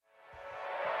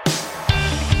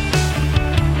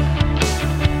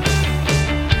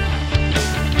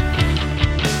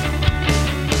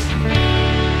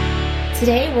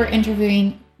Today, we're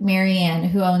interviewing Marianne,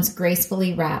 who owns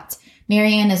Gracefully Wrapped.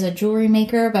 Marianne is a jewelry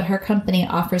maker, but her company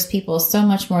offers people so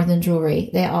much more than jewelry.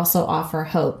 They also offer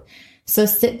hope. So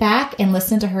sit back and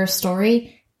listen to her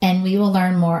story, and we will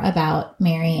learn more about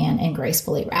Marianne and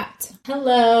Gracefully Wrapped.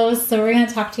 Hello. So we're going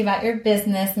to talk to you about your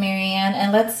business, Marianne.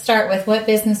 And let's start with, what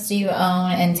business do you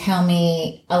own, and tell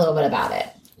me a little bit about it.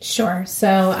 Sure.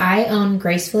 So I own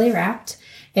Gracefully Wrapped.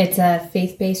 It's a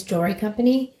faith-based jewelry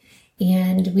company.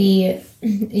 And we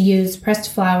use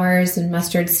pressed flowers and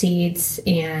mustard seeds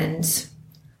and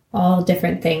all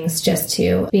different things just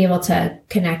to be able to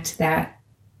connect that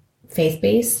faith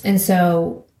base. And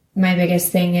so my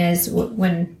biggest thing is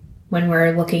when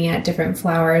we're looking at different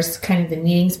flowers, kind of the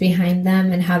meanings behind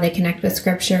them and how they connect with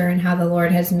scripture and how the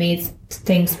Lord has made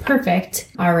things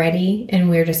perfect already. And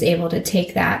we're just able to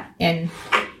take that and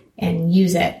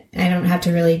use it. I don't have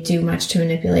to really do much to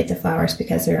manipulate the flowers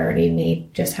because they're already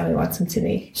made just how we want them to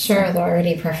be. Sure, they're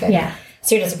already perfect. Yeah.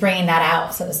 So you're just bringing that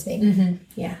out, so to speak. Mm-hmm.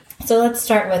 Yeah. So let's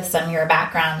start with some of your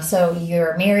background. So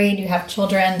you're married, you have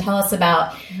children. Tell us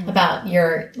about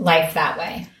your life that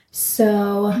way.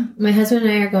 So my husband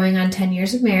and I are going on 10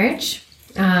 years of marriage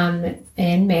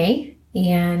in May.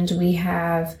 And we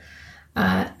have,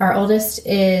 our oldest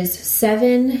is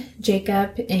 7,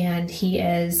 Jacob, and he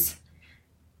is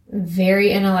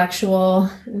very intellectual,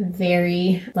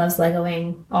 very loves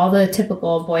Legoing, all the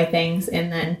typical boy things.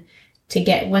 And then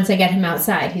once I get him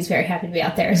outside, he's very happy to be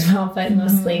out there as well. But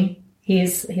mostly he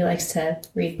likes to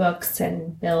read books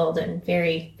and build, and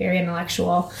very, very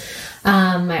intellectual.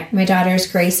 My daughter's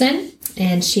Grayson,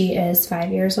 and she is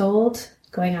 5 years old,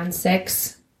 going on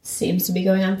 6. Seems to be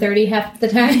going on 30 half the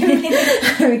time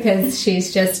because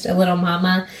she's just a little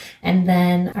mama. And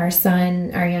then our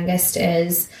son, our youngest,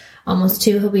 is almost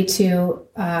 2. He'll be 2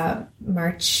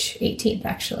 March 18th,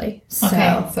 actually. So,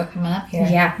 okay, so coming up here.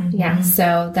 Yeah, yeah.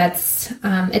 So that's,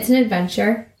 it's an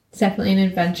adventure. It's definitely an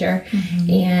adventure.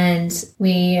 And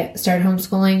we started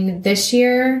homeschooling this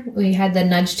year. We had the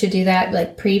nudge to do that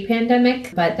like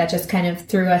pre-pandemic, but that just kind of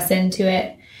threw us into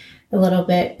it a little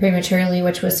bit prematurely,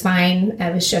 which was fine.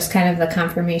 It was just kind of the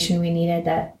confirmation we needed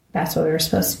that that's what we were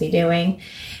supposed to be doing.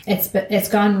 It's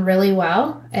gone really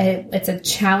well. It's a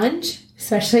challenge,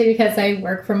 especially because I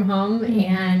work from home,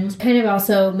 and kind of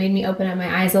also made me open up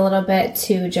my eyes a little bit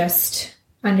to just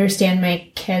understand my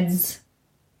kids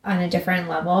on a different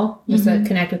level, just to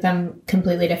connect with them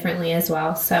completely differently as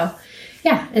well. So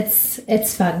yeah,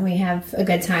 it's fun. We have a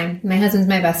good time. My husband's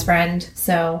my best friend.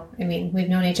 So, I mean, we've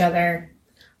known each other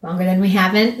longer than we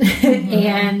haven't.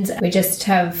 And we just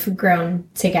have grown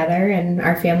together, and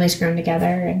our family's grown together,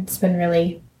 and it's been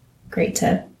really great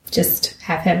to just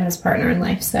have him as partner in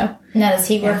life. So now, does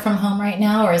he work from home right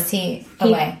now, or is he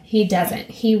away? He doesn't.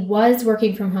 He was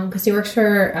working from home because he works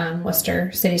for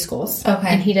Worcester City Schools. Okay.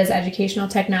 And he does educational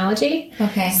technology.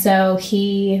 Okay. So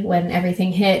he, when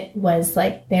everything hit, was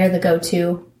like, they're the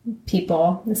go-to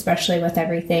people, especially with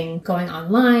everything going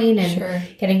online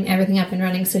and getting everything up and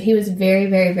running. So he was very,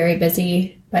 very, very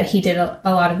busy, but he did a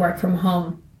lot of work from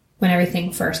home when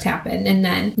everything first happened. And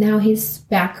then now he's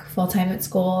back full-time at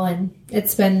school, and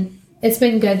it's been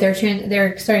good.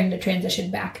 They're starting to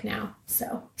transition back now.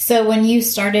 So when you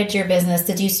started your business,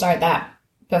 did you start that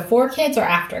before kids or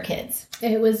after kids?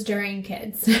 It was during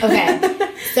kids. Okay.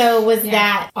 So was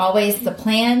that always the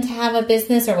plan to have a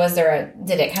business, or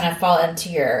did it kind of fall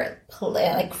into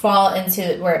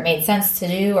where it made sense to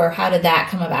do, or how did that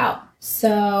come about?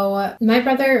 So my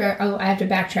brother, I have to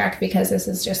backtrack because this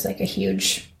is just like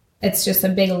it's just a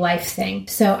big life thing.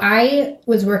 So I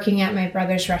was working at my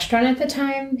brother's restaurant at the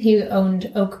time. He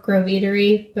owned Oak Grove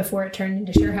Eatery before it turned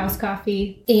into Sure House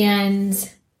Coffee. And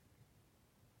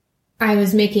I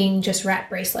was making just wrap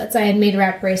bracelets. I had made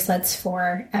wrap bracelets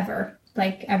forever,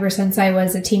 like ever since I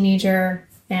was a teenager,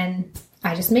 and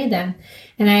I just made them.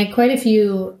 And I had quite a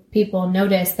few people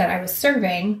notice that I was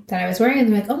serving, that I was wearing,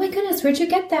 and they're like, oh my goodness, where'd you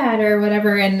get that? Or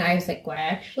whatever. And I was like, well, I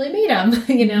actually made them,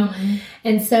 you know?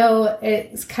 And so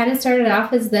it kind of started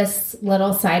off as this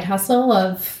little side hustle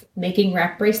of making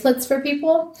wrap bracelets for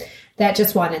people that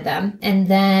just wanted them. And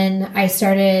then I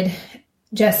started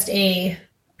just a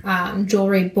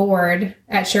jewelry board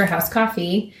at Sure House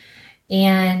Coffee,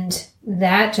 and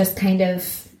that just kind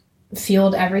of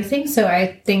fueled everything. So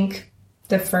I think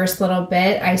the first little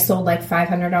bit, I sold like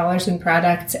 $500 in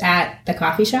products at the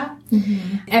coffee shop.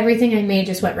 Everything I made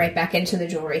just went right back into the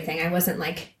jewelry thing. I wasn't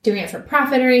like doing it for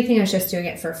profit or anything. I was just doing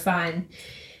it for fun.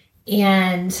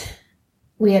 And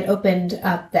we had opened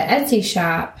up the Etsy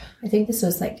shop. I think this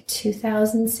was like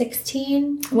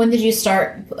 2016. When did you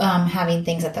start having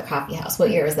things at the coffee house?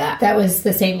 What year was that? That was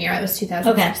the same year. It was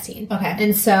 2016. Okay.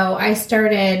 And so I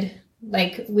started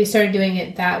like we started doing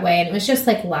it that way. And it was just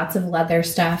like lots of leather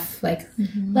stuff, like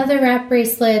leather wrap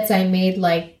bracelets. I made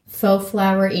like faux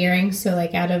flower earrings. So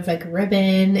like out of like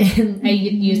ribbon, and I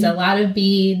used a lot of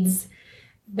beads.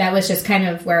 That was just kind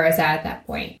of where I was at that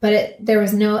point. But there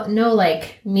was no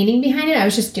like meaning behind it. I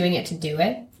was just doing it to do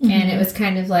it. And it was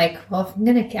kind of like, well, if I'm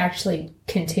going to actually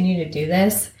continue to do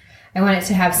this, I want it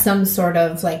to have some sort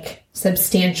of like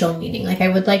substantial meaning. Like I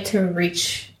would like to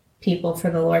reach people for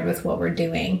the Lord with what we're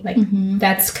doing. Like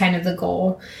that's kind of the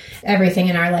goal. Everything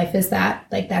in our life is that.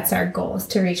 Like that's our goal, is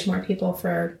to reach more people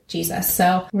for Jesus.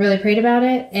 So really prayed about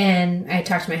it, and I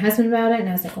talked to my husband about it, and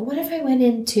I was like, well, what if I went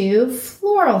into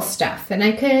floral stuff and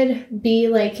I could be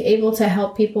like able to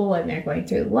help people when they're going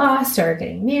through loss or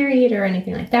getting married or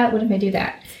anything like that? What if I do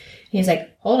that? And he's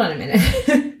like, hold on a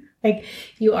minute. Like,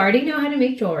 you already know how to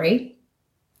make jewelry.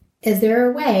 Is there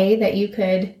a way that you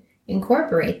could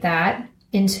incorporate that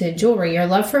into jewelry? Your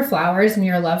love for flowers and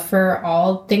your love for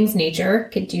all things nature,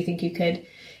 do you think you could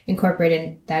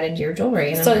incorporate that into your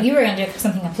jewelry? And so you were going to do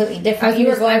something completely different. You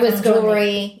were going from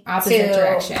jewelry opposite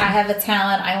direction. I have a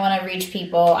talent. I want to reach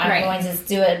people. I'm going to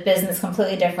do a business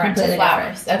completely different to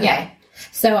flowers. Okay. Yeah.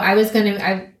 So I was going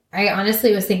to, I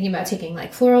honestly was thinking about taking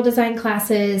like floral design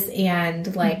classes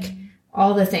and like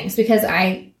all the things, because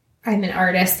I'm an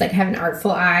artist, like have an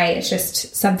artful eye. It's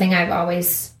just something I've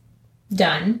always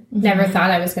done. Never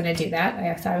thought I was going to do that.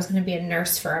 I thought I was going to be a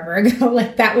nurse forever ago.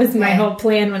 Like that was my whole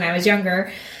plan when I was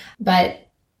younger,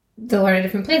 but the Lord had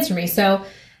different plans for me. So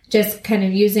just kind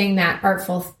of using that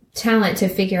artful talent to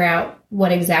figure out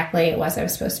what exactly it was I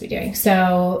was supposed to be doing.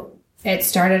 So it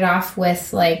started off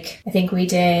with like, I think we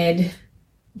did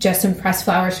just some pressed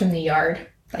flowers from the yard.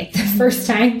 Like the first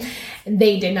time,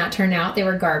 they did not turn out. They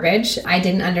were garbage. I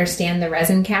didn't understand the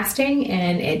resin casting,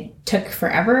 and it took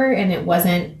forever, and it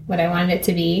wasn't what I wanted it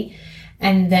to be.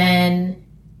 And then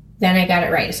I got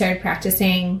it right. I started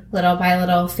practicing little by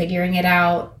little, figuring it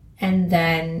out, and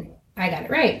then I got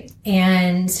it right.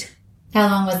 And how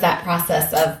long was that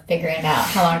process of figuring it out?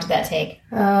 How long did that take?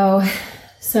 Oh,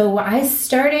 so I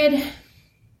started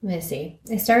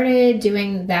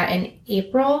doing that in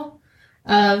April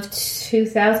of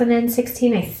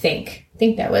 2016, I think.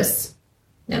 Maybe it was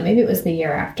the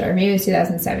year after. Maybe it was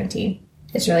 2017.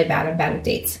 It's really bad. I'm bad with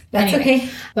dates. That's okay.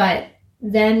 But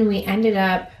then we ended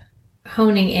up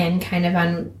honing in kind of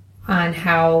on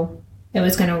how it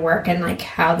was going to work and like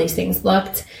how these things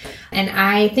looked. And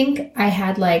I think I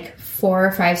had like 4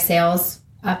 or 5 sales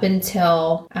up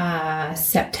until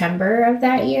September of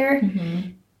that year.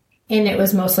 And it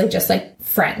was mostly just like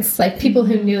friends, like people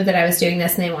who knew that I was doing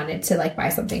this and they wanted to like buy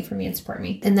something for me and support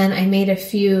me. And then I made a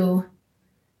few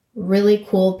really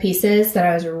cool pieces that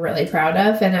I was really proud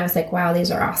of. And I was like, wow, these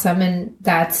are awesome. And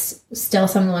that's still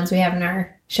some of the ones we have in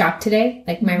our shop today.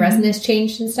 Like my resin has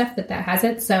changed and stuff, but that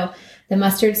hasn't. So the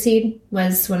mustard seed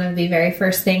was one of the very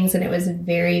first things, and it was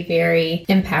very, very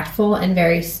impactful and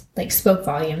very like spoke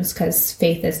volumes, because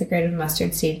faith is the grain of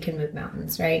mustard seed can move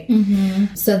mountains, right?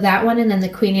 So that one, and then the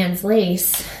Queen Anne's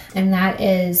lace, and that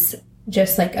is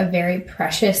just like a very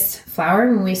precious flower.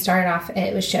 When we started off,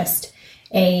 it was just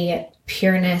a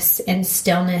pureness and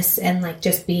stillness and like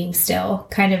just being still,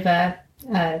 kind of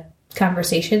a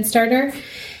conversation starter.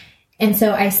 And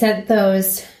so I sent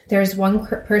those. There's one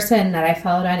person that I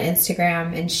followed on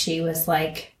Instagram, and she was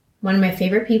like one of my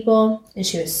favorite people, and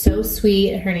she was so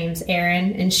sweet. Her name's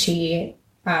Erin, and she,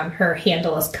 her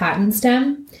handle is Cotton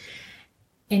Stem,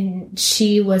 and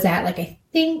she was at like, I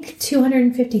think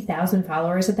 250,000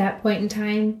 followers at that point in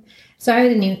time. So I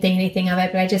didn't even think anything of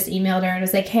it, but I just emailed her and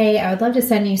was like, hey, I would love to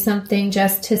send you something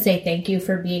just to say thank you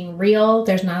for being real.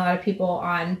 There's not a lot of people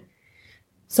on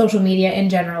social media in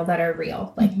general that are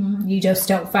real. Like you just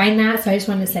don't find that. So I just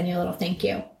wanted to send you a little thank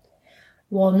you.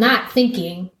 Well, not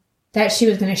thinking that she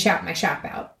was going to shout my shop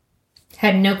out.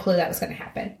 Had no clue that was going to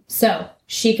happen. So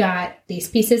she got these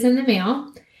pieces in the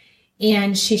mail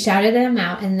and she shouted them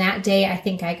out. And that day, I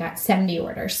think I got 70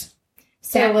 orders.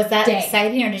 So was that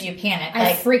exciting, or did you panic?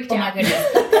 I freaked out. Oh my goodness.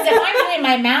 Because if I'm doing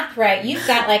my math right, you've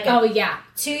got like a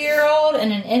 2-year-old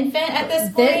and an infant at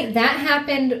this point. That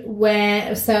happened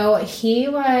when,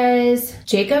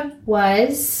 Jacob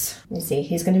was, let me see,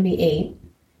 he's going to be 8.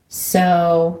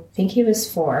 So I think he was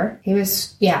 4. He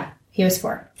was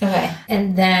 4. Okay.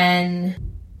 And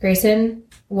then Grayson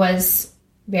was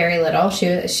very little.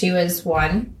 She was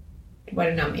 1. I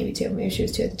don't know, maybe 2. Maybe she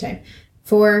was 2 at the time.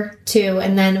 4, 2,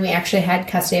 and then we actually had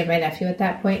custody of my nephew at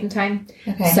that point in time.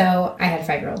 Okay. So I had a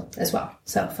 5-year-old as well.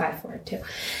 So 5, 4, 2.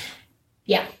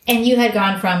 Yeah. And you had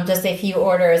gone from just a few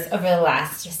orders over the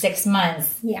last 6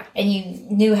 months. Yeah. And you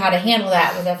knew how to handle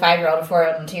that with a 5-year-old, a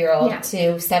 4-year-old, and 2-year-old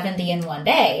to 70 in one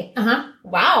day. Uh-huh.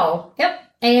 Wow. Yep.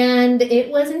 And it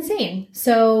was insane.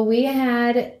 So we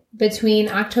had, between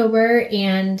October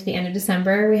and the end of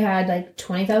December, we had like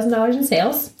 $20,000 in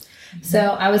sales. Mm-hmm. So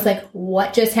I was like,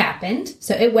 what just happened?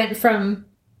 So it went from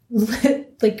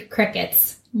like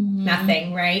crickets,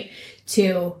 nothing, right,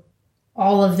 to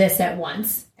all of this at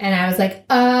once. And I was like,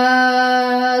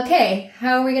 okay,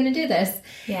 how are we going to do this?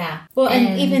 Yeah. Well,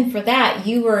 and even for that,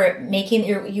 you were making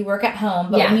you work at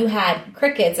home, but when you had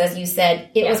crickets, as you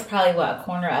said, it was probably a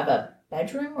corner of a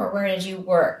bedroom, or where did you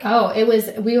work? Oh,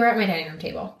 we were at my dining room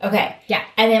table. Okay. Yeah.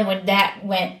 And then when that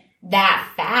went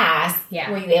that fast,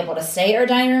 were you able to stay at our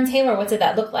dining room table, or what did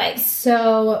that look like?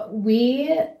 So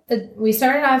we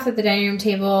started off at the dining room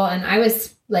table, and I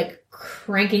was like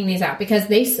cranking these out because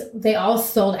they all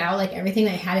sold out. Like everything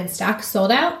I had in stock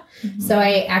sold out. Mm-hmm. So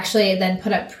I actually then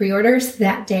put up pre-orders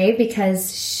that day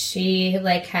because she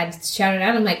like had shouted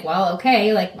out. I'm like, well,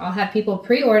 okay, like I'll have people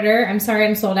pre-order. I'm sorry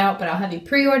I'm sold out, but I'll have you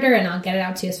pre-order and I'll get it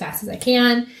out to you as fast as I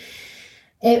can.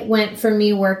 It went from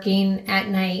me working at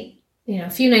night,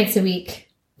 a few nights a week,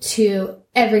 to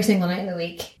every single night of the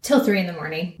week till 3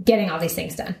 a.m, getting all these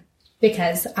things done,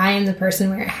 because I am the person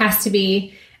where it has to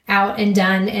be out and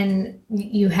done, and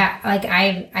you have like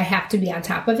I have to be on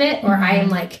top of it, or I am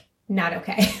like not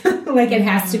okay. Like it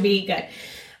has to be good.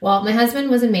 Well, my husband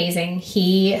was amazing.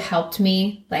 He helped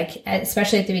me, like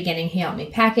especially at the beginning. He helped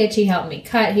me package. He helped me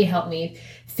cut. He helped me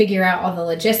figure out all the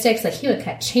logistics. Like he would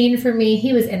cut chain for me.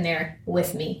 He was in there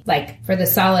with me, like for the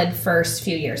solid first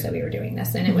few years that we were doing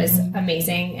this, and it was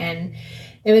amazing. And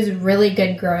it was a really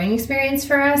good growing experience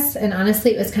for us. And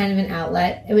honestly, it was kind of an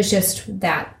outlet. It was just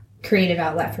that creative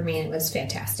outlet for me, and it was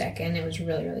fantastic, and it was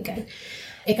really, really good.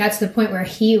 It got to the point where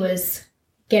he was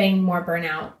getting more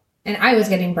burnout, and I was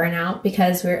getting burnout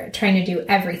because we're trying to do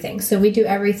everything. So we do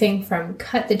everything from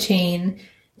cut the chain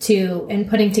and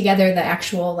putting together the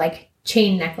actual like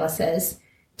chain necklaces,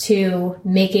 to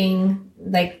making,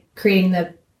 like creating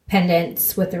the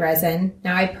pendants with the resin.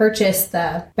 Now I purchased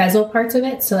the bezel parts of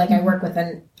it. So like I work with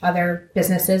other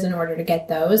businesses in order to get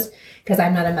those, because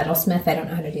I'm not a metalsmith. I don't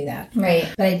know how to do that.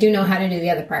 Right. But I do know how to do the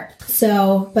other part.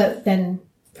 So, but then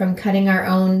from cutting our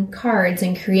own cards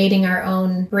and creating our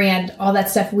own brand, all that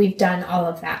stuff, we've done all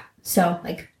of that. So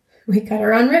like we cut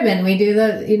our own ribbon, we do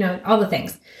all the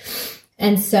things.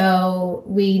 And so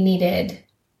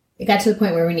it got to the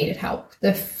point where we needed help.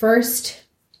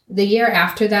 The year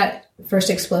after that first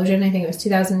explosion, I think it was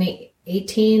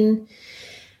 2018,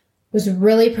 was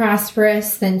really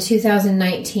prosperous. Then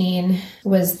 2019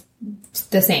 was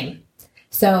the same.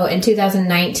 So in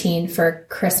 2019 for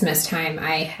Christmas time,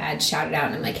 I had shouted out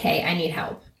and I'm like, hey, I need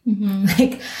help. Mm-hmm.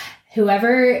 Like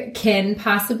whoever can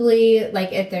possibly,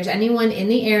 like if there's anyone in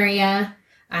the area,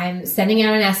 I'm sending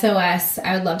out an SOS.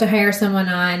 I would love to hire someone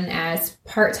on as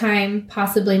part-time,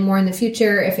 possibly more in the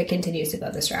future if it continues to go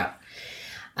this route.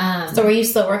 So were you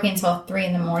still working until 3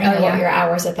 a.m? Or what were your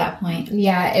hours at that point?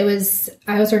 Yeah, I was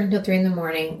working until 3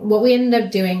 a.m. What we ended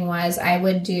up doing was I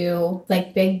would do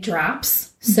like big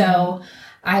drops. Mm-hmm. So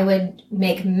I would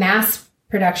make mass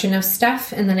production of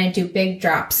stuff, and then I'd do big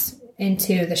drops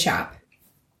into the shop.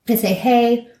 I say,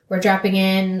 hey, we're dropping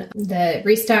in the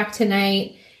restock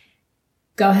tonight.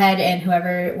 Go ahead, and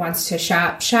whoever wants to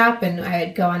shop. And I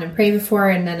would go on and pray before,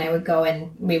 and then I would go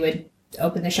and we would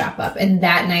open the shop up. And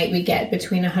that night we get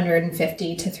between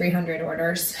 150 to 300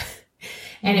 orders.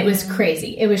 And it was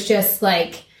crazy. It was just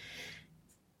like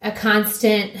a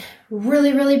constant,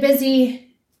 really, really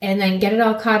busy, and then get it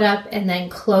all caught up, and then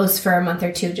close for a month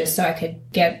or two just so I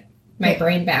could get my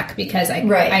brain back, because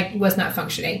I was not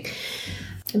functioning.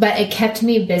 But it kept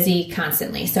me busy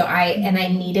constantly. So I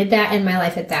needed that in my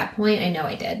life at that point. I know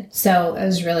I did. So it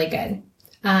was really good.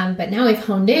 But now we've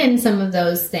honed in some of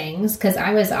those things, because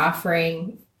I was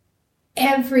offering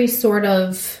every sort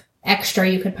of extra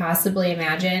you could possibly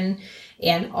imagine,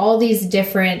 and all these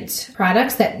different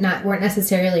products that weren't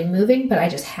necessarily moving, but I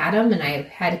just had them and I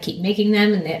had to keep making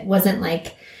them. And it wasn't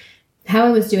like how I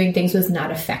was doing things was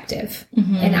not effective.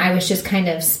 Mm-hmm. And I was just kind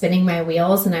of spinning my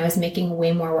wheels, and I was making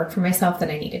way more work for myself than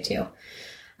I needed to.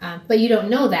 But you don't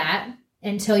know that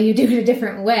until you do it a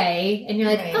different way, and you're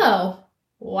like, oh,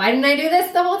 why didn't I do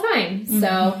this the whole time?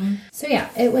 Mm-hmm. So yeah,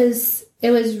 it was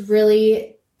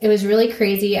really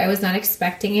crazy. I was not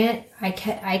expecting it. I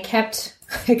kept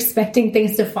expecting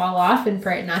things to fall off and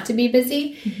for it not to be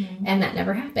busy. Mm-hmm. And that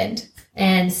never happened.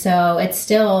 And so it's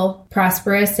still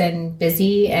prosperous and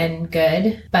busy and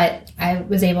good, but I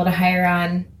was able to hire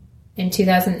on end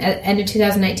of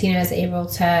 2019. I was able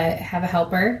to have a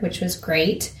helper, which was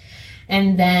great.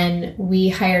 And then we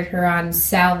hired her on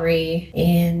salary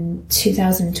in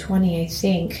 2020, I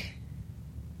think.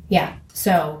 Yeah.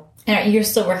 So And you're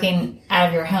still working out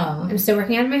of your home. I'm still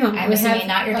working out of my home. I'm assuming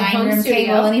not your dining room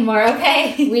table anymore.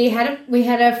 Okay. We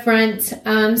had a front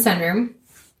sunroom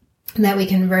that we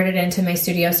converted into my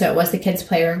studio. So it was the kids'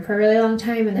 playroom for a really long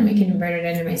time, and then we converted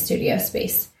it into my studio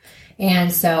space.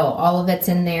 And so all of it's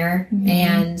in there,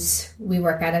 and we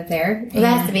work out of there. Well,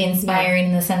 that has to be inspiring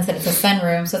in the sense that it's a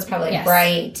sunroom, so it's probably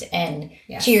bright and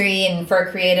cheery, and for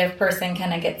a creative person,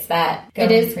 kind of gets that going.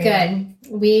 It is good.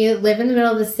 We live in the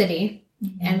middle of the city,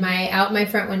 and my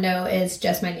front window is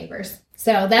just my neighbors.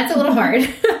 So that's a little hard.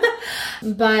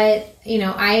 But,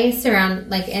 I surround,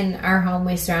 like in our home,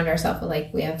 we surround ourselves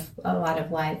with we have a lot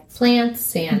of live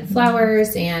plants and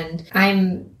flowers, and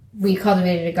we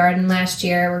cultivated a garden last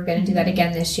year. We're going to do that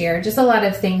again this year. Just a lot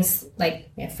of things, like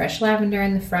we have fresh lavender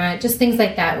in the front, just things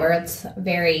like that where it's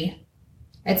very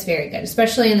good,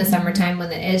 especially in the summertime when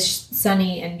it is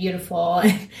sunny and beautiful.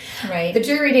 Right. The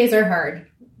dreary days are hard,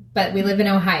 but we live in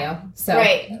Ohio. So,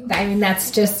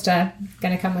 that's just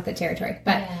going to come with the territory.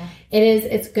 But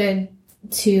it's good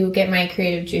to get my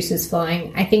creative juices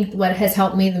flowing. I think what has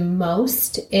helped me the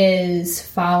most is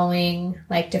following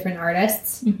different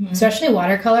artists, especially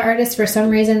watercolor artists. For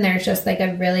some reason, there's just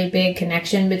a really big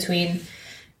connection between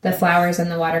the flowers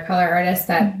and the watercolor artists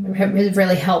that has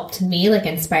really helped me,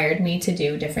 inspired me to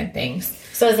do different things.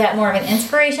 So is that more of an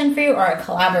inspiration for you or a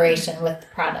collaboration with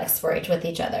products with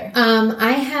each other?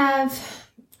 I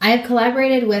have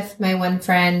collaborated with my one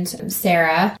friend,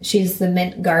 Sarah. She's the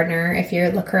mint gardener, if you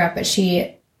look her up, but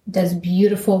she does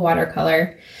beautiful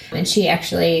watercolor. And she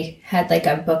actually had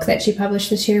a book that she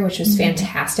published this year, which was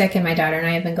fantastic. And my daughter and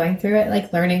I have been going through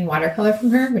it, learning watercolor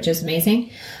from her, which is amazing.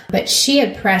 But she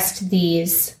had pressed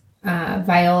these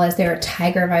violas. They were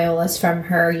tiger violas from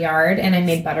her yard, and I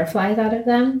made butterflies out of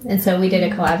them. And so we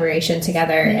did a collaboration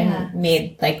together and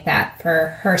made that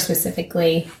for her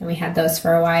specifically. And we had those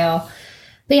for a while.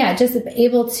 But just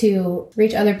able to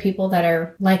reach other people that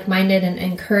are like-minded and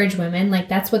encourage women.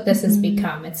 That's what this has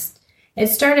become. It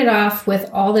started off with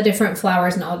all the different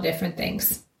flowers and all the different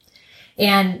things.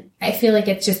 And I feel like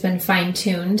it's just been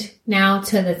fine-tuned now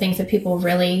to the things that people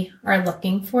really are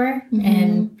looking for.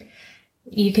 And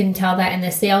you can tell that in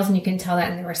the sales, and you can tell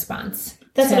that in the response.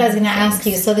 That's what I was going to ask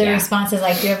you. So the responses,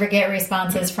 do you ever get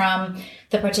responses from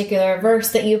the particular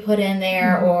verse that you put in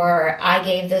there, or I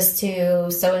gave this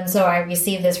to so-and-so, I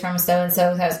received this from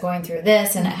so-and-so that was going through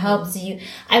this, and it helps you.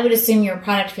 I would assume your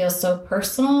product feels so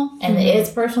personal, and it is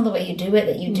personal the way you do it,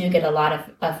 that you do get a lot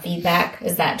of feedback.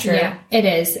 Is that true? Yeah, it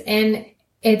is. And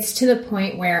it's to the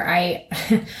point where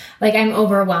I'm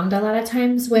overwhelmed a lot of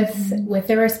times with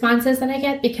the responses that I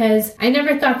get, because I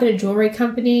never thought that a jewelry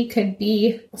company could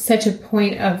be such a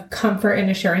point of comfort and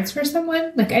assurance for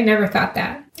someone. I never thought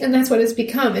that. And that's what it's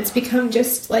become. It's become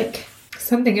just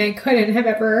something I couldn't have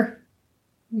ever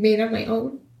made on my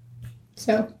own.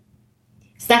 So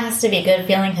that has to be a good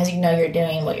feeling, because you're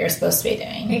doing what you're supposed to be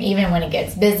doing. Right. Even when it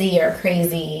gets busy or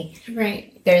crazy.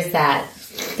 Right. There's that.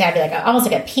 That'd be almost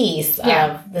like a piece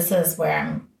of, this is where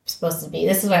I'm supposed to be.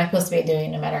 This is what I'm supposed to be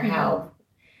doing, no matter how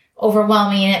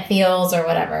overwhelming it feels or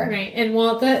whatever. Right. And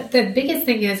the biggest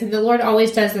thing is, and the Lord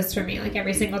always does this for me,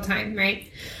 every single time, right?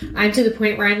 I'm to the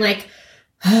point where I'm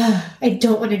I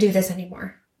don't want to do this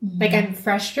anymore. I'm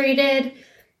frustrated.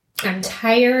 I'm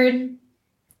tired.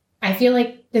 I feel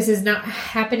like this is not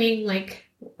happening,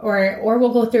 or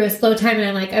we'll go through a slow time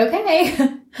and I'm okay,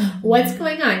 what's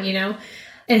going on,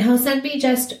 And he'll send me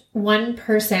just one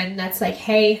person that's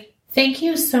hey, thank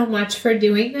you so much for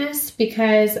doing this,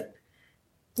 because,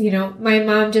 my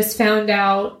mom just found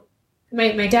out,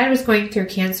 my dad was going through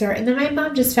cancer, and then my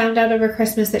mom just found out over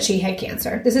Christmas that she had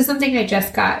cancer. This is something I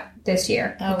just got this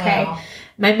year. Oh, okay. Wow.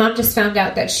 My mom just found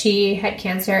out that she had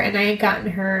cancer, and I had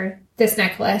gotten her this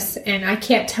necklace, and I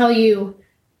can't tell you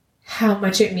how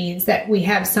much it means that we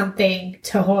have something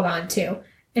to hold on to.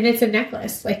 And it's a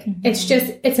necklace.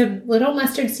 It's a little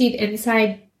mustard seed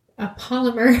inside a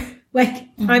polymer,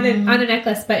 on a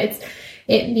necklace, but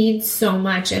it means so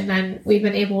much. And then we've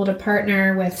been able to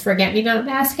partner with Forget Me Not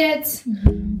Baskets,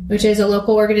 which is a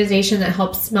local organization that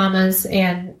helps mamas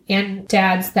and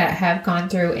dads that have gone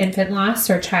through infant loss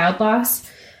or child loss.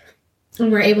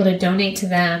 And we're able to donate to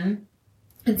them.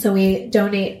 And so we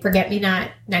donate Forget Me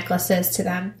Not necklaces to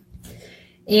them.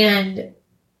 And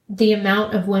the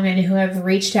amount of women who have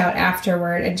reached out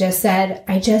afterward and just said,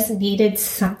 I just needed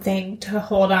something to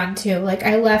hold on to.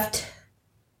 I left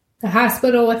the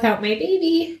hospital without my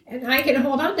baby, and I can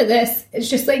hold on to this. It's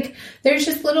just there's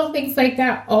just little things like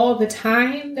that all the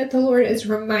time that the Lord is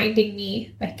reminding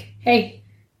me, hey,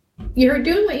 you're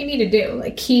doing what you need to do.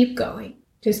 Keep going.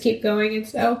 Just keep going. And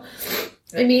so,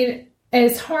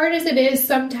 as hard as it is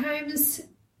sometimes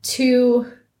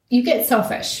you get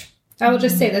selfish. I will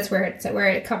just say that's where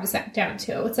it comes down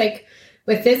to. It's like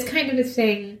with this kind of a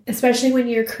thing, especially when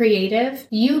you're creative,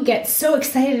 you get so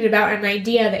excited about an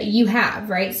idea that you have,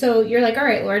 right? So you're like, all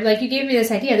right, Lord, like you gave me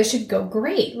this idea. This should go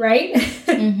great, right?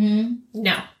 Mm-hmm.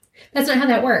 No, that's not how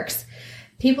that works.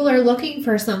 People are looking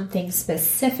for something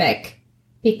specific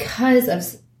because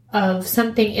of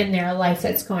something in their life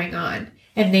that's going on.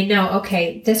 And they know,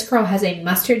 okay, this girl has a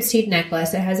mustard seed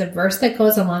necklace. It has a verse that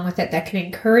goes along with it that can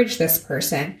encourage this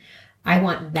person. I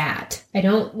want that. I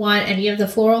don't want any of the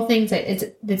floral things.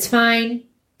 It's fine.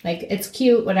 Like, it's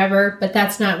cute, whatever, but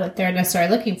that's not what they're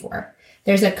necessarily looking for.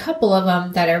 There's a couple of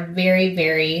them that are very,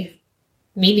 very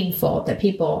meaningful that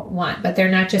people want, but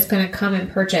they're not just going to come and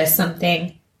purchase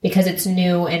something because it's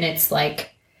new and it's like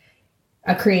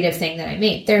a creative thing that I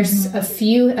made. There's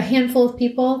a handful of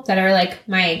people that are like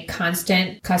my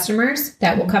constant customers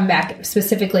that will come back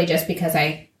specifically just because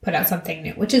I put out something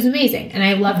new, which is amazing. And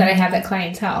I love that I have that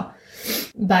clientele.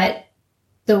 But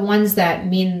the ones that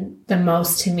mean the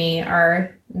most to me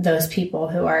are those people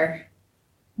who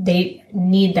they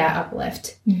need that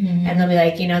uplift. Mm-hmm. And they'll be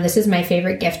like, this is my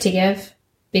favorite gift to give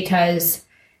because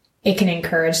it can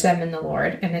encourage them in the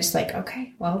Lord. And it's like,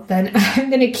 okay, well, then I'm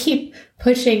going to keep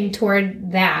pushing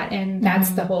toward that. And that's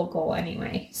the whole goal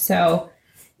anyway. So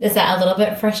is that a little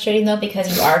bit frustrating though,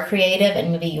 because you are creative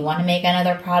and maybe you want to make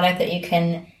another product that you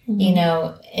can,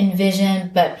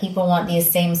 envision, but people want these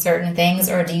same certain things?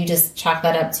 Or do you just chalk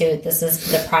that up to this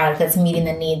is the product that's meeting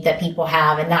the need that people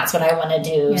have and that's what I want to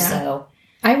do? Yeah. So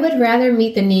I would rather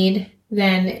meet the need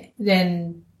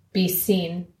than be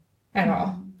seen at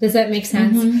all. Does that make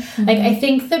sense? Mm-hmm. Like, I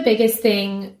think the biggest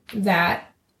thing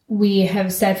that we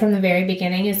have said from the very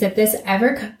beginning is that this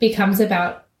ever becomes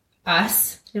about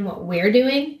us and what we're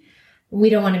doing, we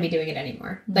don't want to be doing it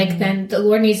anymore. Mm-hmm. Like, then the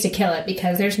Lord needs to kill it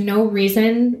because there's no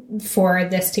reason for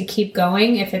this to keep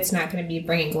going if it's not going to be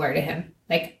bringing glory to him.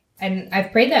 Like, and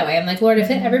I've prayed that way. I'm like, Lord,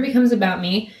 if it ever becomes about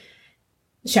me,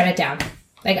 shut it down.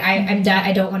 Like, I'm done.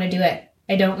 I don't want to do it.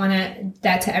 I don't want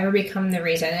that to ever become the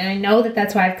reason. And I know that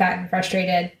that's why I've gotten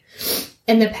frustrated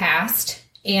in the past.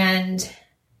 And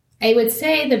I would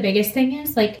say the biggest thing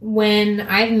is like when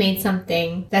I've made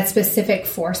something that's specific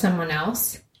for someone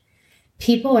else,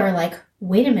 people are like,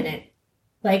 wait a minute,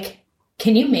 like,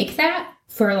 can you make that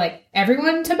for like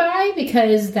everyone to buy?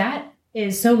 Because that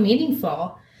is so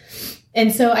meaningful.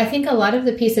 And so I think a lot of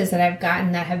the pieces that I've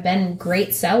gotten that have been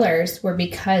great sellers were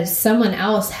because someone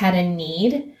else had a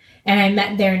need and I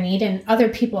met their need and other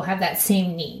people have that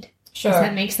same need. Sure. Does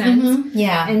that make sense? Mm-hmm.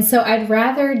 Yeah. And so I'd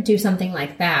rather do something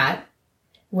like that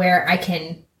where I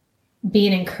can be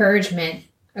an encouragement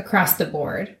across the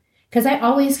board. Because I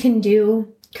always can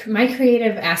do, my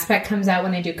creative aspect comes out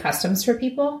when I do customs for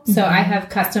people. Mm-hmm. So I have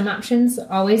custom options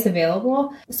always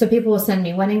available. So people will send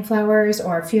me wedding flowers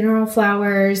or funeral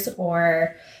flowers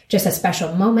or just a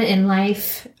special moment in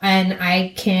life. And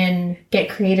I can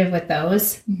get creative with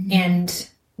those. Mm-hmm. And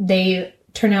they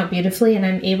turn out beautifully and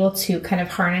I'm able to kind of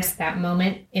harness that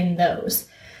moment in those.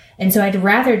 And so I'd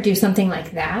rather do something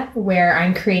like that where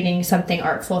I'm creating something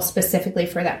artful specifically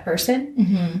for that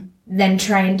person than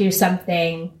try and do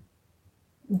something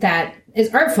that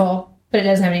is artful, but it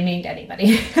doesn't have any meaning to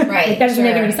anybody. Right. It doesn't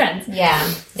make any sense. Yeah.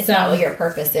 It's not what your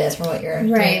purpose is for what you're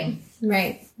doing.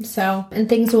 Right. So, and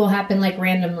things will happen like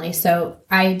randomly. So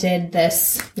I did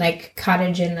this like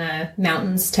cottage in the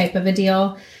mountains type of a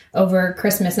deal over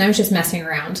Christmas and I was just messing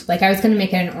around. Like I was going to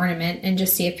make it an ornament and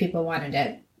just see if people wanted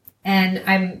it.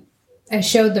 And I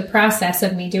showed the process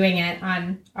of me doing it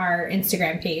on our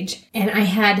Instagram page and I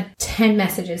had 10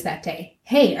 messages that day.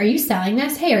 Hey, are you selling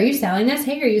this? Hey, are you selling this?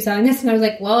 Hey, are you selling this? And I was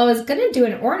like, well, I was going to do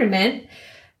an ornament.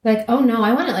 Like, oh no,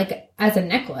 I want it like as a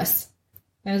necklace.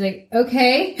 I was like,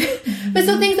 okay. But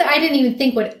so things that I didn't even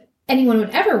think anyone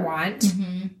would ever want,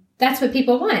 that's what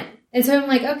people want. And so I'm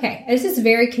like, okay, this is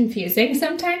very confusing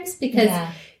sometimes because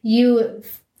you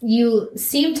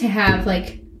seem to have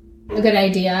like a good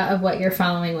idea of what your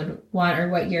following would want or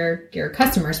what your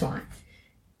customers want.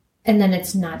 And then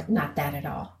it's not that at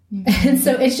all. And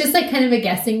so it's just like kind of a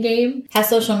guessing game. Has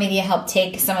social media helped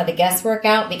take some of the guesswork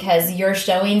out because you're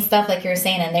showing stuff like you're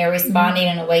saying and they're responding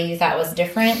in a way you thought was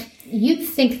different? You'd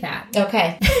think that.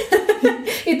 Okay.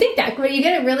 You'd think that. But you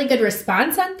get a really good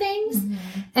response on things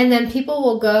and then people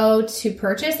will go to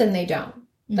purchase and they don't.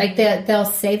 Like they'll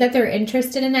say that they're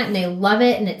interested in that and they love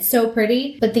it and it's so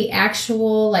pretty, but the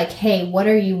actual like, hey, what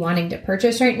are you wanting to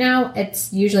purchase right now?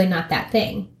 It's usually not that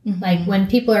thing. Like when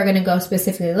people are going to go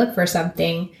specifically look for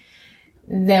something,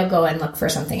 they'll go and look for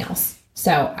something else.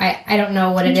 So I don't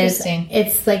know what it is.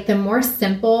 It's like the more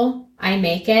simple I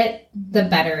make it, the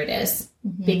better it is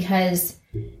because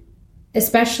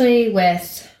especially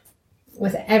with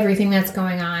with everything that's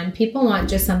going on. People want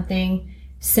just something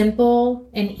simple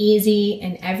and easy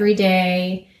and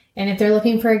everyday. And if they're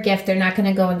looking for a gift, they're not going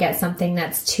to go and get something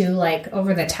that's too like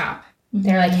over the top. Mm-hmm.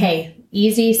 They're like, hey,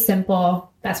 easy,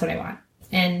 simple. That's what I want.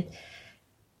 And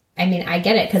I mean, I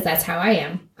get it because that's how I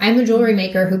am. I'm a jewelry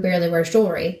maker who barely wears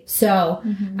jewelry. So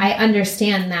I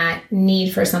understand that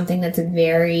need for something that's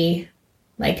very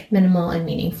like minimal and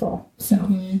meaningful. So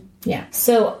yeah.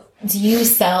 So do you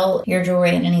sell your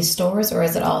jewelry in any stores, or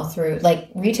is it all through like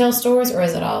retail stores, or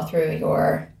is it all through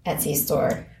your Etsy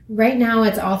store? Right now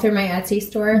it's all through my Etsy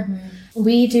store.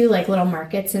 We do like little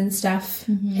markets and stuff.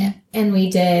 And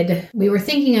we were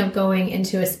thinking of going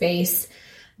into a space,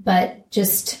 but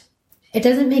just it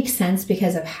doesn't make sense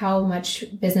because of how much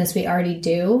business we already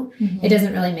do. It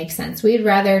doesn't really make sense. We'd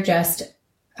rather just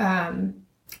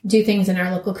do things in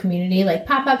our local community, like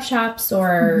pop-up shops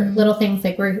or little things.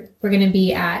 Like we're going to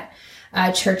be at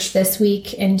church this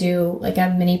week and do like a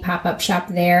mini pop-up shop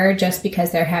there just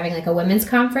because they're having like a women's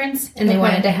conference and they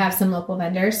wanted to have some local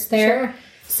vendors there. Sure.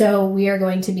 So we are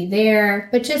going to be there,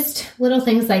 but just little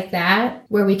things like that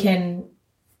where we can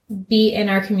be in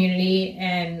our community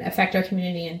and affect our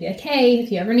community and be like, hey,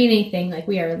 if you ever need anything, like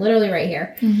we are literally right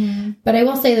here. But I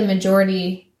will say the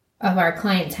majority of our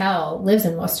clientele lives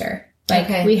in Worcester.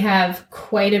 Like we have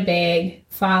quite a big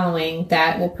following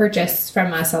that will purchase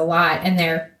from us a lot, and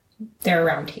they're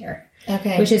around here.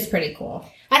 Which is pretty cool.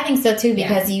 I think so too,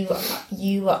 because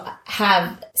you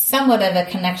have somewhat of a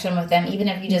connection with them, even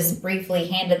if you just briefly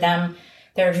handed them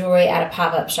their jewelry at a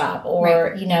pop-up shop,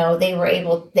 or, you know, they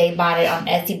bought it on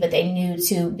Etsy, but they knew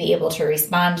to be able to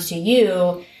respond to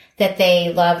you that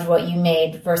they loved what you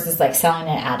made versus like selling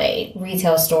it at a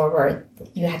retail store where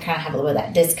you kind of have a little bit of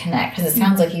that disconnect, because it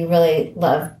sounds like you really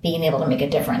love being able to make a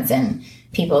difference in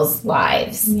people's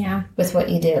lives with what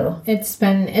you do. It's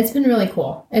been really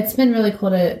cool. It's been really cool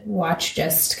to watch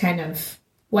just kind of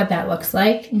what that looks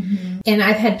like. And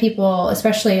I've had people,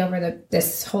 especially over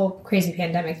this whole crazy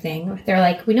pandemic thing, they're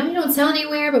like, we know you don't sell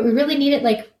anywhere, but we really need it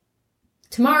like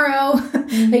tomorrow.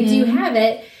 Like, do you have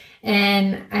it?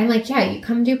 And I'm like, yeah, you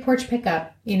come do porch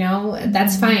pickup, you know,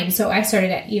 that's fine. So I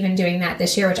started even doing that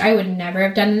this year, which I would never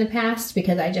have done in the past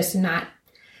because I just am not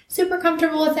super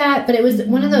comfortable with that. But it was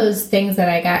one of those things that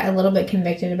I got a little bit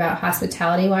convicted about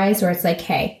hospitality wise, where it's like,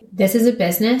 hey, this is a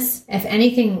business. If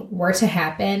anything were to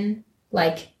happen,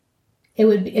 like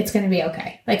it's going to be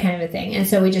okay, like kind of a thing. And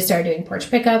so we just started doing porch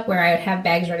pickup where I would have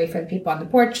bags ready for the people on the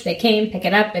porch. They came, pick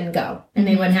it up and go. And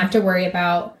they wouldn't have to worry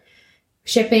about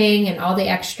shipping and all the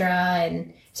extra,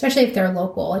 and especially if they're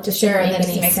local, it just doesn't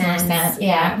make any sense.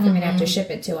 For me to have to ship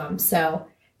it to them. So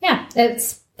yeah,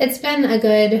 it's been a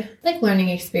good like learning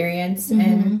experience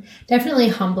and definitely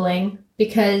humbling,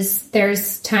 because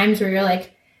there's times where you're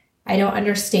like, I don't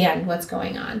understand what's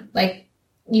going on. Like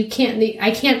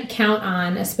I can't count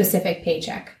on a specific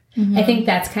paycheck. I think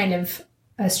that's kind of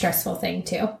a stressful thing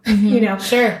too, you know?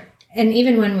 Sure. And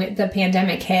even when the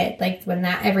pandemic hit, like when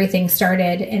everything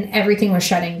started and everything was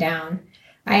shutting down,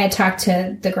 I had talked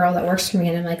to the girl that works for me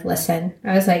and I'm like, listen,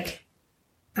 I was like,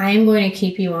 I'm going to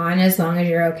keep you on as long as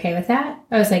you're okay with that.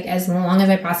 I was like, as long as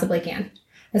I possibly can.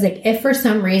 I was like, if for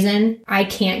some reason I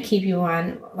can't keep you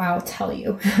on, I'll tell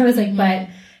you. I was like, but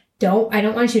I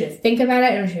don't want you to think about it.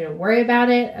 I don't want you to worry about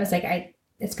it. I was like,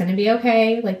 it's going to be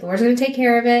okay. Like the Lord's going to take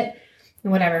care of it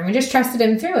and whatever. And we just trusted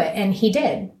him through it. And he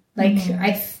did. Like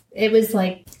it was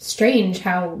like strange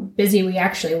how busy we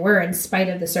actually were in spite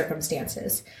of the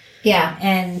circumstances. Yeah.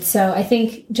 And so I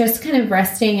think just kind of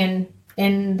resting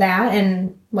in that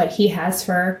and what he has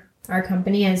for our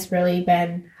company has really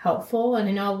been helpful. And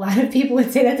I know a lot of people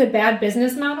would say that's a bad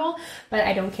business model, but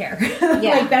I don't care.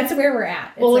 Like that's where we're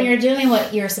at. Well, when you're doing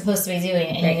what you're supposed to be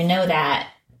doing and you know that,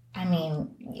 I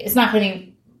mean, it's not going to be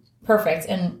perfect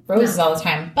and roses all the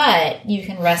time, but you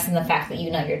can rest in the fact that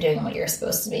you know you're doing what you're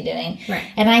supposed to be doing. Right.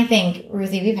 And I think,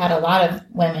 Ruthie, we've had a lot of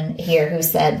women here who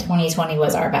said 2020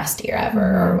 was our best year ever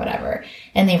or whatever.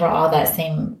 And they were all that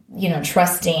same, you know,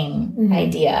 trusting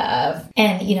idea of,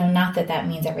 and, you know, not that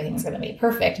means everything's going to be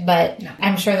perfect, but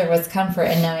I'm sure there was comfort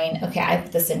in knowing, okay, I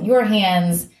put this in your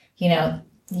hands, you know,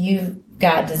 you've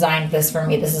God designed this for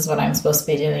me. This is what I'm supposed to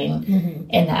be doing.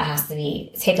 And that has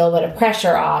to take a little bit of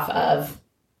pressure off of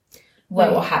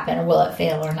what will happen, or will it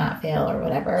fail or not fail or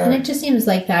whatever. And it just seems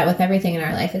like that with everything in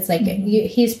our life. It's like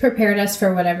he's prepared us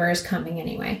for whatever is coming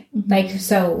anyway. Like,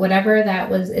 so whatever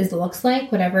that looks like,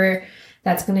 whatever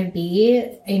that's going to be,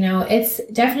 you know,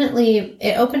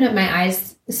 it opened up my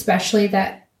eyes, especially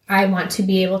that I want to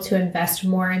be able to invest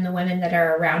more in the women that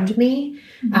are around me,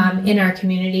 in our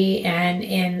community and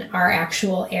in our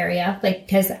actual area. Like,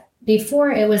 because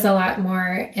before it was a lot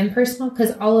more impersonal,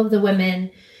 because all of the women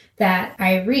that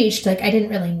I reached, like, I didn't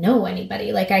really know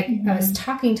anybody. Like, I was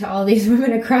talking to all these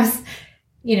women across, the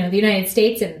United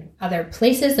States and other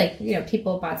places. Like,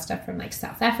 people bought stuff from like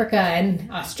South Africa and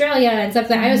Australia and stuff.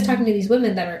 That I was talking to these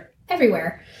women that are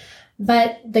everywhere.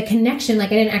 But the connection,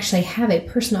 like, I didn't actually have a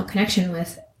personal connection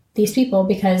with these people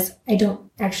because I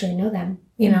don't actually know them.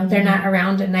 They're not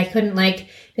around, and I couldn't be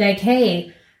like,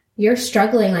 hey, you're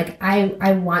struggling. Like,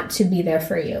 I want to be there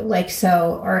for you. Like,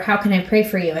 so, or how can I pray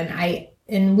for you?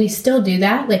 And we still do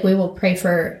that. Like, we will pray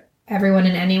for everyone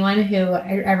and anyone who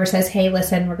ever says, hey,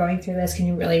 listen, we're going through this. Can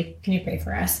you pray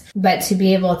for us? But to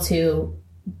be able to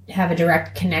have a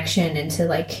direct connection and to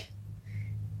like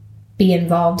be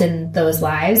involved in those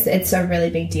lives, it's a really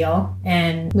big deal.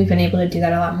 And we've been able to do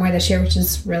that a lot more this year, which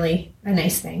is really a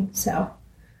nice thing. So,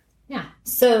 yeah.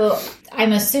 So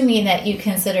I'm assuming that you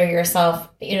consider yourself,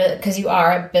 because you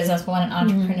are a businesswoman and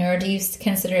entrepreneur, do you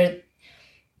consider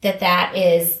that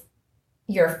is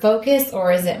your focus,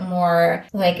 or is it more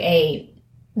like a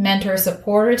mentor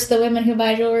supporter to the women who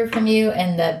buy jewelry from you,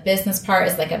 and the business part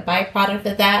is like a byproduct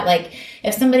of that? Like,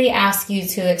 if somebody asks you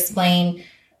to explain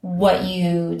what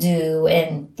you do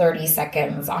in 30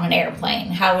 seconds on an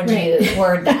airplane, how would you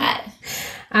word that?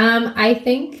 I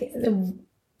think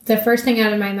the first thing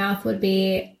out of my mouth would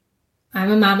be,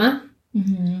 I'm a mama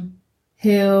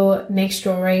who makes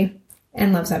jewelry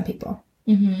and loves on people.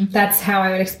 That's how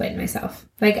I would explain myself.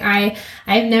 Like, I'm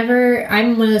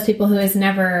one of those people who has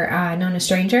never known a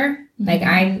stranger. Like,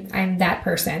 I'm that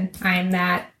person. I'm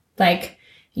that, like,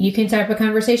 you can start up a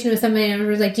conversation with somebody and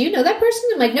everyone's like, do you know that person?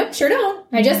 I'm like, nope, sure don't.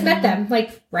 I just met them,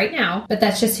 like, right now. But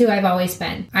that's just who I've always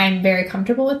been. I'm very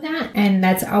comfortable with that. And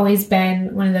that's always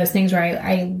been one of those things where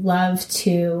I love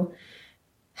to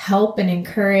help and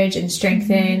encourage and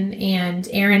strengthen. And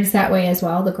Erin's that way as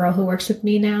well. The girl who works with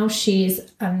me now, she's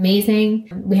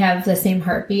amazing. We have the same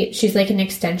heartbeat. She's like an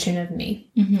extension of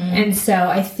me. And so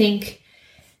I think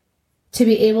to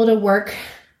be able to work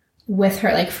with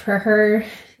her, like for her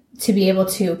to be able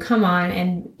to come on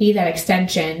and be that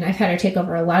extension, I've had her take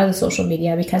over a lot of the social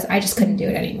media because I just couldn't do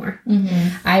it anymore.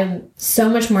 I'm so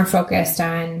much more focused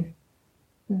on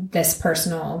this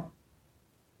personal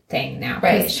thing now.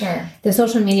 Right, sure. The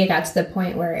social media got to the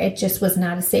point where it just was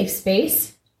not a safe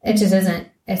space. It just isn't.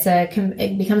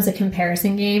 It becomes a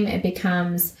comparison game. It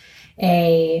becomes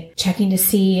a checking to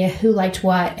see who liked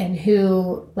what and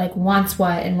who like wants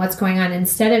what and what's going on,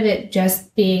 instead of it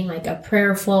just being like a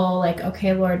prayerful, like,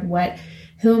 okay, Lord,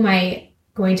 who am I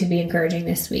going to be encouraging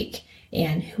this week?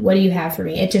 And what do you have for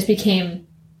me? It just became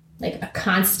like a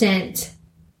constant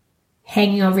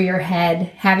hanging over your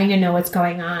head, having to know what's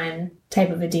going on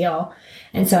type of a deal.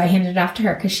 And so I handed it off to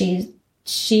her because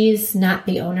she's not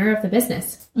the owner of the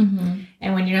business. And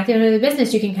when you're not the owner of the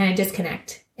business, you can kind of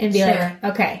disconnect and be like,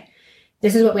 okay,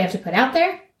 this is what we have to put out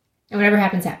there, and whatever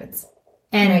happens, happens.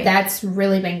 And that's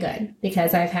really been good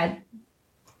because I've had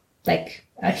like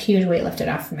a huge weight lifted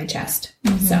off from my chest.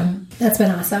 So that's been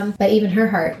awesome. But even her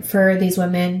heart for these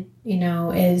women,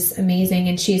 is amazing.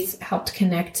 And she's helped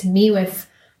connect me with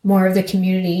more of the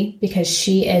community because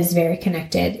she is very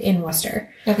connected in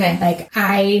Worcester. Okay. Like,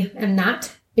 I am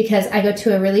not, because I go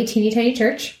to a really teeny tiny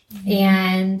church,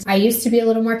 and I used to be a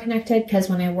little more connected because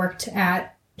when I worked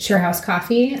at Sure House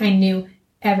Coffee, I knew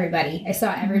everybody. I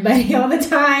saw everybody all the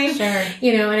time. Sure.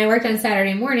 And I worked on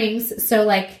Saturday mornings. So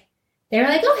like, they were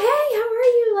like, oh, hey, how are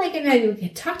you? Like, and I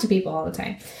would talk to people all the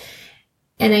time.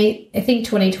 And I think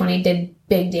 2020 did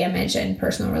big damage in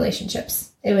personal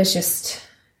relationships. It was just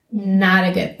not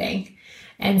a good thing.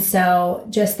 And so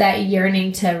just that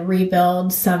yearning to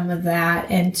rebuild some of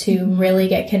that and to really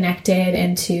get connected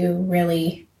and to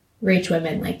really reach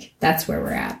women, like, that's where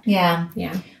we're at. Yeah.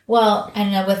 Yeah. Well, I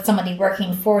know with somebody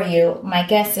working for you, my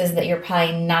guess is that you're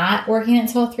probably not working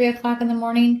until 3:00 in the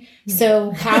morning.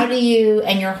 So how do you,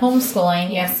 and you're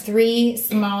homeschooling, you have 3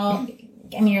 small,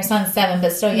 your son's 7,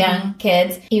 but still young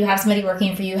kids. You have somebody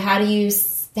working for you. How do you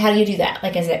do that?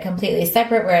 Like, is it completely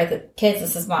separate where the kids,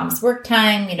 this is mom's work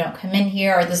time, you don't come in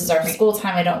here, or this is our school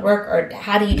time, I don't work, or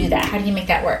how do you do that? How do you make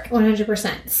that work?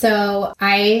 100%. So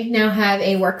I now have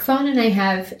a work phone and I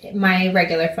have my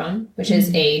regular phone, which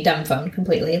is a dumb phone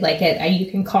completely. Like, you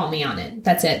can call me on it.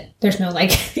 That's it. There's no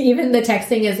even the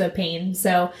texting is a pain.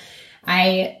 So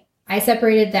I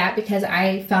separated that because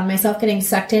I found myself getting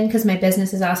sucked in because my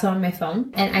business is also on my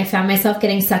phone. And I found myself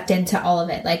getting sucked into all of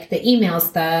it, like the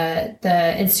emails, the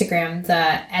Instagram,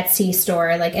 the Etsy store,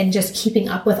 and just keeping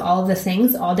up with all of the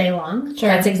things all day long. Sure.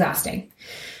 That's exhausting.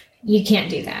 You can't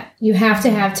do that. You have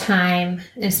to have time,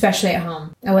 especially at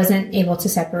home. I wasn't able to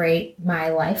separate my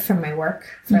life from my work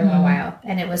for a little while.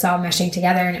 And it was all meshing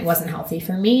together, and it wasn't healthy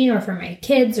for me or for my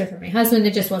kids or for my husband.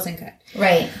 It just wasn't good.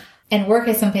 Right. And work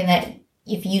is something that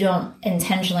if you don't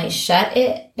intentionally shut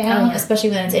it down,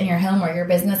 especially when it's in your home or your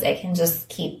business, it can just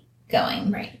keep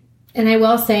going. Right. And I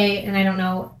will say, and I don't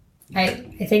know,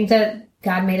 I think that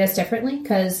God made us differently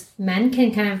because men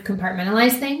can kind of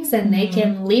compartmentalize things and they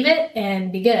can leave it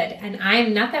and be good. And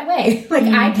I'm not that way. Like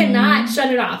I cannot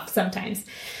shut it off sometimes.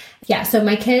 Yeah. So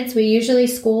my kids, we usually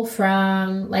school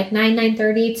from like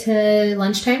 9:30 to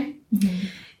lunchtime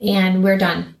and we're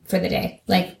done for the day.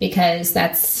 Like, because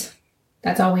that's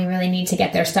all we really need to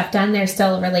get their stuff done. They're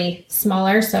still really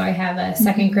smaller. So I have a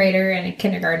second grader and a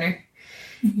kindergartner.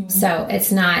 So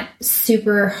it's not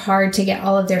super hard to get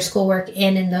all of their schoolwork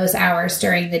in those hours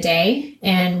during the day.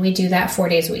 And we do that 4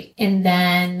 days a week. And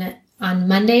then on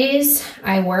Mondays,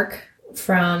 I work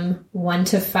from 1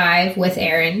 to 5 with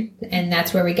Aaron. And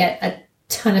that's where we get a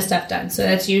ton of stuff done. So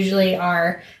that's usually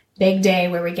our big day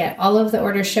where we get all of the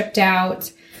orders shipped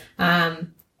out.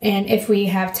 And if we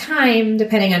have time,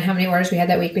 depending on how many orders we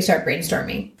had that week, we start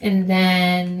brainstorming. And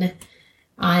then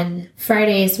on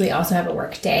Fridays, we also have a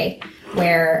work day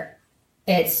where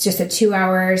it's just 2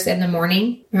 hours in the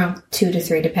morning, around 2 to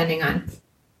 3, depending on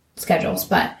schedules.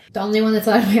 But the only one that's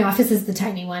allowed in my office is the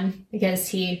tiny one because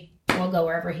he will go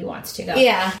wherever he wants to go.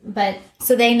 Yeah. But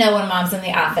so they know when mom's in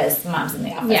the office,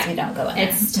 yeah. We don't go in there.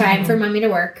 It's time for mommy to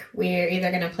work. We're either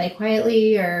going to play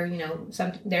quietly or,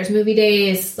 there's movie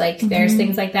days, like there's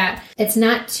things like that. It's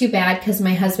not too bad because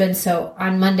my husband, so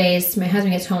on Mondays, my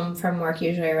husband gets home from work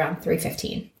usually around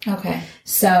 3:15. Okay.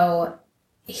 So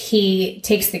he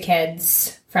takes the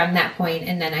kids from that point,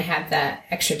 and then I have the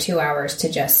extra 2 hours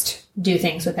to just do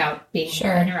things without being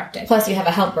interrupted. Plus you have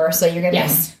a helper, so you're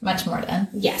getting much more done.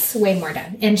 Yes, way more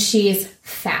done. And she's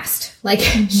fast. Like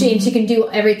she can do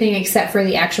everything except for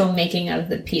the actual making of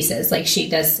the pieces. Like she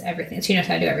does everything. She knows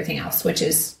how to do everything else, which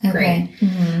is great.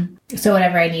 So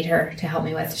whatever I need her to help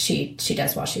me with, she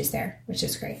does while she's there, which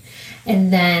is great.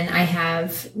 And then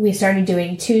we started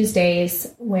doing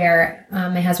Tuesdays where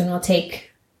my husband will take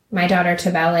my daughter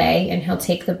to ballet and he'll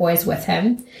take the boys with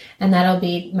him. And that'll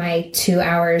be my 2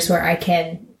 hours where I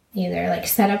can either like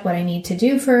set up what I need to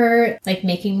do for like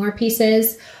making more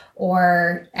pieces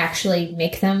or actually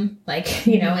make them. Like,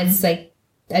 it's like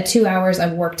 2 hours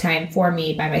of work time for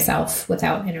me by myself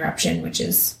without interruption, which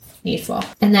is needful.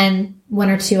 And then 1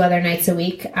 or 2 other nights a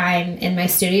week, I'm in my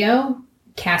studio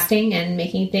casting and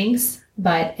making things,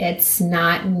 but it's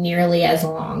not nearly as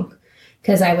long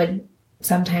because I would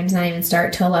sometimes not even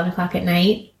start till 11 o'clock at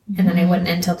night. And then I wouldn't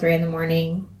end till 3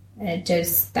 a.m.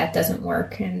 That doesn't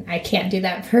work. And I can't do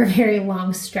that for a very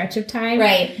long stretch of time.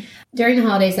 Right. During the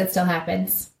holidays, that still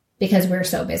happens because we're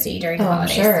so busy during the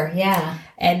holidays. Sure. Yeah.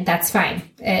 And that's fine.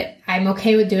 I'm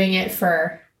okay with doing it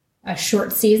for a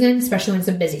short season, especially when it's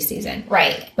a busy season.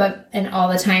 Right. But an all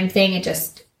the time thing,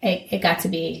 it got to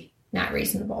be not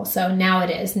reasonable. So now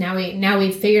it is. Now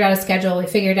we've figured out a schedule. We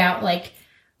figured out like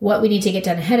what we need to get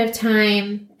done ahead of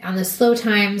time. On the slow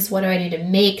times, what do I need to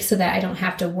make so that I don't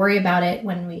have to worry about it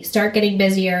when we start getting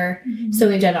busier? So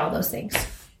we've done all those things.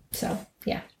 So,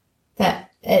 yeah.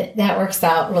 That works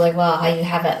out really well, how you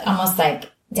have it almost like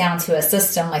down to a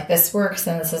system, like this works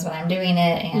and this is when I'm doing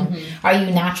it. And are you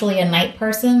naturally a night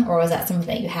person or was that something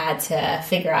that you had to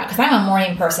figure out? Because I'm a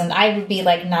morning person. I would be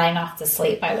like nodding off to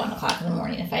sleep by 1 o'clock in the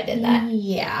morning if I did that.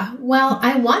 Yeah. Well,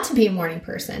 I want to be a morning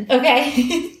person.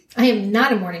 Okay. I am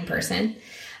not a morning person.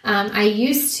 I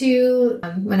used to,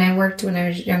 when I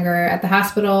was younger at the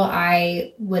hospital,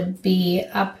 I would be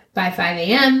up by 5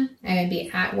 a.m. I would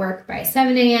be at work by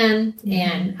 7 a.m.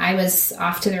 And I was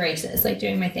off to the races, like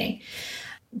doing my thing.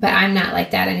 But I'm not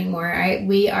like that anymore.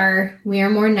 We are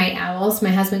more night owls.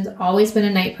 My husband's always been a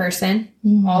night person,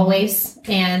 always.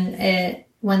 And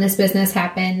when this business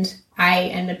happened, I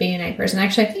ended up being a night person.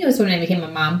 Actually, I think it was when I became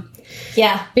a mom.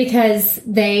 Yeah. Because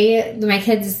my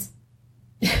kids,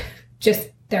 just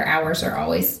their hours are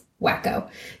always wacko.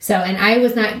 So, and I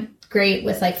was not great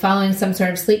with like following some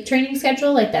sort of sleep training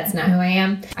schedule. Like that's not who I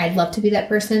am. I'd love to be that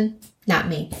person. Not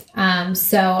me.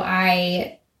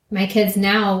 My kids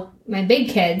now, my big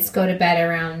kids go to bed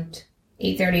around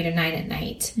 8:30 to 9 at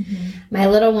night. My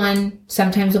little one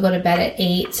sometimes will go to bed at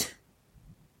 8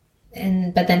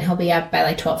 but then he'll be up by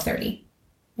like 12:30.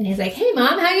 And he's like, "Hey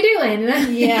mom, how you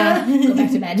doing?" Yeah. Go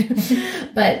back to bed.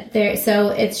 So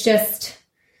it's just,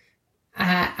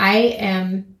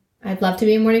 I'd love to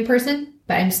be a morning person,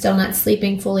 but I'm still not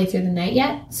sleeping fully through the night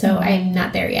yet. So I'm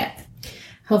not there yet.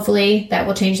 Hopefully that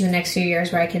will change in the next few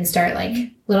years where I can start like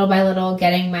little by little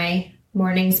getting my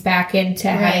mornings back into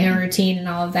having a routine and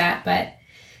all of that. But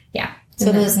yeah.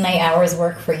 So those night hours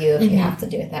work for you if you have to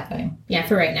do it that way. Yeah,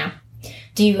 for right now.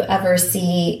 Do you ever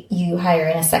see you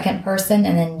hiring a second person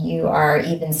and then you are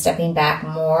even stepping back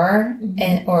more?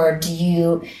 And or do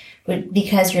you,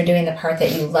 because you're doing the part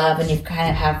that you love and you kind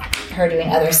of have her doing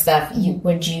other stuff,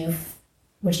 would you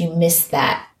miss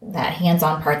that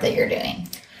hands-on part that you're doing?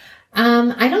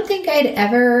 I don't think I'd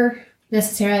ever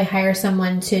necessarily hire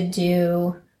someone to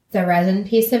do the resin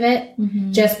piece of it,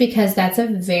 just because that's a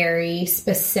very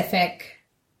specific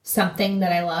something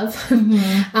that I love.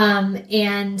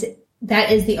 And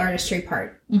that is the artistry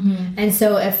part. And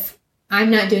so if I'm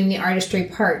not doing the artistry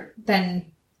part,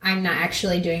 then I'm not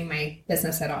actually doing my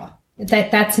business at all.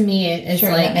 That to me is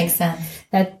sure, like, that makes sense.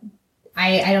 That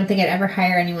I don't think I'd ever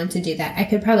hire anyone to do that. I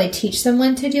could probably teach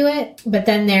someone to do it, but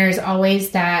then there's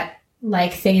always that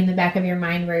like thing in the back of your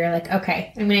mind where you're like,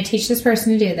 okay, I'm going to teach this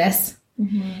person to do this.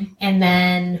 And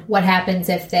then what happens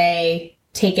if they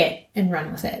take it and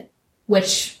run with it,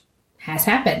 which has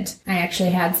happened. I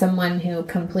actually had someone who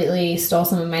completely stole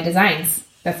some of my designs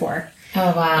before.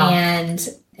 Oh, wow. And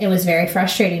it was very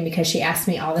frustrating because she asked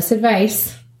me all this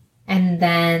advice, and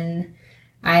then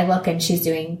I look and she's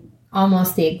doing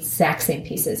almost the exact same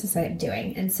pieces as I'm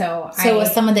doing. And so it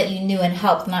was someone that you knew and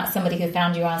helped, not somebody who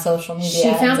found you on social media.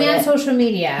 She found me on social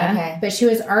media, okay. But she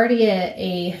was already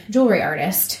a jewelry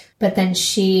artist. But then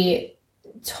she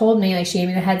told me, like, she gave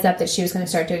me the heads up that she was going to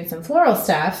start doing some floral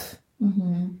stuff.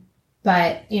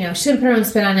 But, you know, she's going to put her own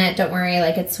spin on it. Don't worry.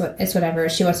 Like, it's whatever.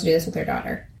 She wants to do this with her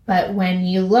daughter. But when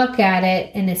you look at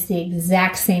it and it's the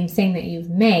exact same thing that you've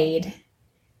made,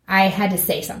 I had to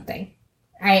say something.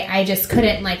 I just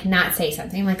couldn't, like, not say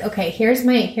something. I'm like, okay, here's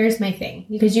my thing.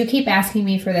 Because you keep asking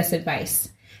me for this advice.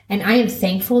 And I am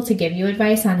thankful to give you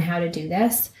advice on how to do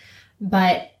this.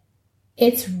 But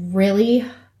it's really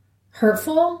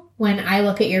hurtful when I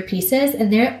look at your pieces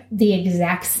and they're the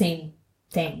exact same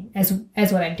thing as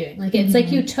what I'm doing. Like, it's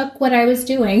like you took what I was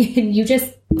doing and you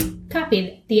just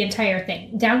copied the entire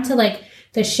thing down to like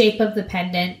the shape of the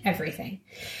pendant, everything.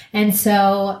 And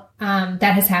so that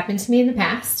has happened to me in the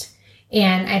past,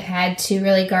 and I've had to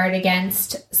really guard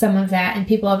against some of that. And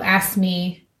people have asked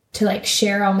me to like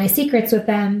share all my secrets with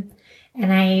them,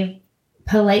 and I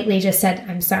politely just said,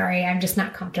 I'm sorry, I'm just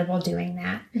not comfortable doing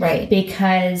that. Right.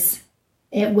 Because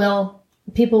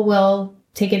people will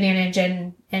take advantage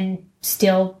and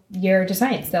steal your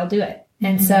designs. They'll do it.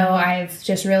 And so I've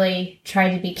just really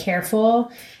tried to be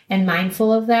careful and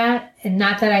mindful of that. And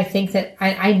not that I think that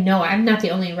I know I'm not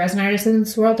the only resin artist in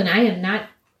this world, and I am not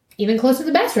even close to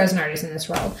the best resin artist in this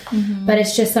world. But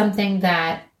it's just something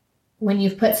that when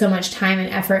you've put so much time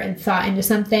and effort and thought into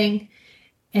something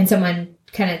and someone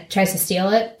kind of tries to steal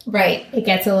it, right, it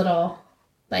gets a little,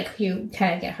 like, you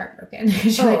kind of get heartbroken.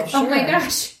 You're like, oh my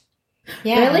gosh,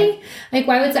 really? Like,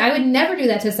 I would never do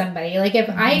that to somebody. Like, if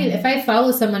I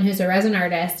follow someone who's a resin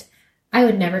artist, I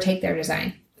would never take their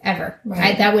design ever.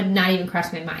 Right. That would not even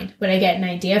cross my mind. Would I get an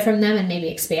idea from them and maybe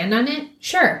expand on it?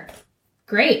 Sure,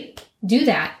 great, do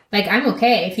that. Like, I'm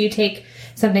okay if you take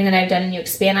something that I've done and you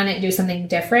expand on it and do something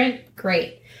different.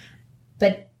 Great,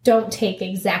 but don't take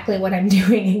exactly what I'm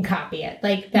doing and copy it.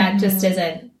 Like, that just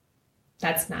isn't,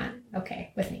 that's not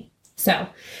okay with me. So,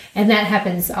 and that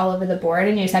happens all over the board,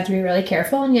 and you just have to be really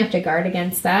careful, and you have to guard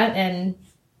against that. And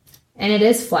it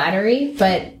is flattery,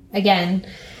 but again,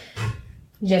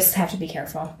 you just have to be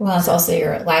careful. Well, it's also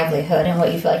your livelihood and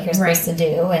what you feel like you're supposed to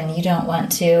do, and you don't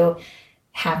want to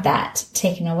have that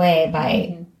taken away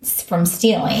by from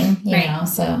stealing, you know,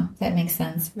 so that makes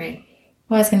sense. Right.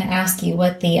 Well, I was going to ask you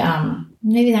what the,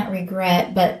 maybe not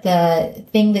regret, but the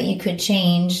thing that you could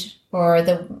change, or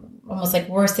the almost like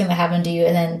worst thing that happened to you,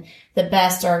 and then the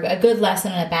best, or a good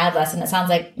lesson and a bad lesson. It sounds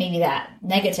like maybe that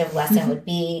negative lesson would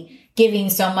be giving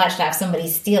so much to have somebody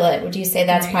steal it. Would you say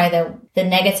that's probably the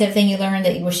negative thing you learned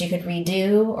that you wish you could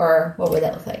redo, or what would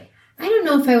that look like? I don't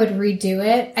know if I would redo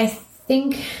it. I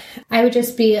think I would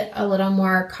just be a little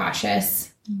more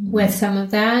cautious with some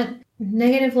of that.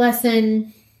 Negative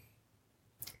lesson,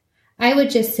 I would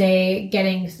just say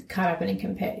getting caught up in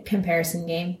a comparison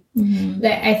game.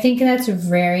 That I think that's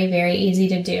very, very easy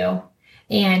to do.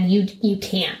 And you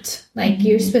can't. Like,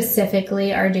 you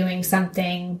specifically are doing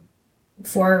something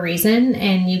for a reason,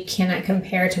 and you cannot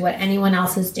compare to what anyone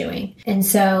else is doing. And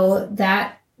so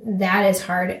that is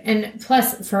hard. And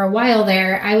plus, for a while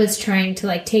there, I was trying to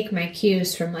like take my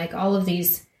cues from like all of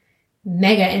these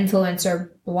mega influencer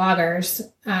bloggers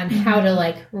on how to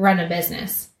like run a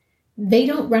business. They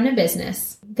don't run a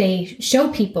business. They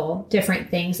show people different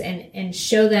things and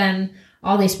show them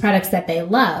all these products that they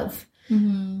love,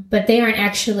 but they aren't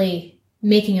actually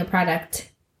making a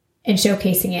product and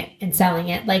showcasing it and selling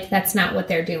it. Like, that's not what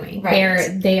they're doing. Right.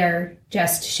 They are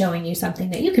just showing you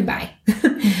something that you can buy.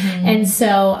 And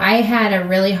so I had a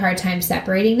really hard time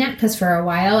separating that, because for a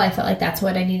while I felt like that's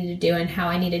what I needed to do and how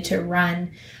I needed to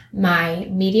run my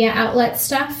media outlet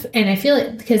stuff. And I feel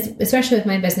it because, especially with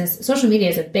my business, social media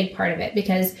is a big part of it,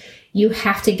 because you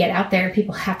have to get out there.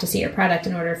 People have to see your product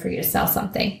in order for you to sell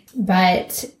something.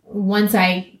 But once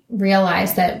I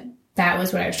realized that that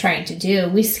was what I was trying to do,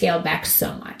 we scaled back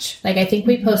so much. Like, I think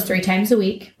we post 3 times a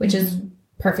week, which is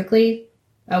perfectly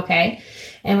okay.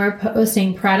 And we're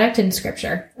posting product and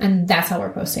scripture. And that's all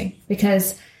we're posting,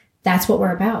 because that's what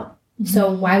we're about.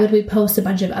 So why would we post a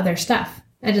bunch of other stuff?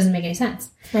 That doesn't make any sense.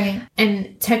 Right.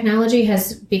 And technology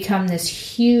has become this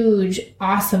huge,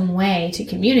 awesome way to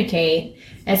communicate.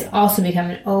 It's also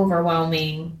become an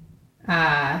overwhelming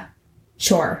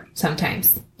chore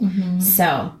sometimes.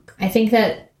 So I think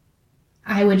that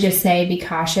I would just say be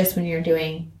cautious when you're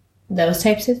doing those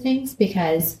types of things,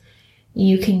 because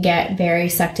you can get very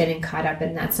sucked in and caught up,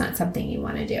 and that's not something you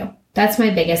want to do. That's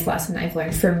my biggest lesson I've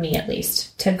learned, for me at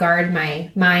least, to guard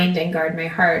my mind and guard my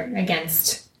heart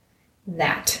against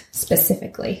that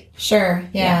specifically. Sure.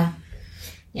 Yeah.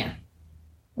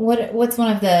 What's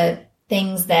one of the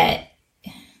things that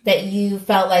you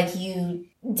felt like you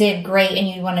did great and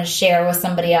you want to share with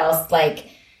somebody else? Like,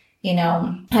 you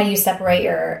know, how you separate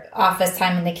your office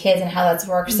time and the kids and how that's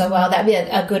worked so well. That'd be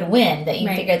a good win that you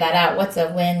figured that out. What's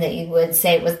a win that you would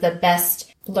say was the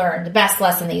best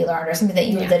lesson that you learned, or something that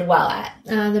you did well at?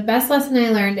 The best lesson I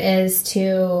learned is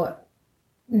to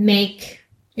make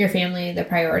your family the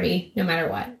priority no matter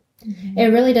what.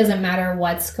 It really doesn't matter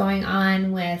what's going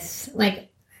on with,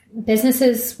 like,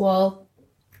 businesses will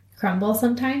crumble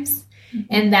sometimes.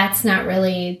 And that's not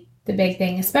really the big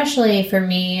thing, especially for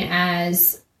me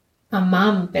as a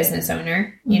mom business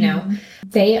owner. You know,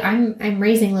 I'm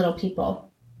raising little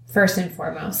people first and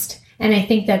foremost. And I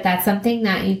think that that's something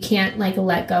that you can't, like,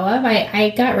 let go of.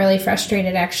 I got really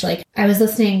frustrated, actually. I was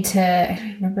listening to, I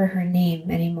don't remember her name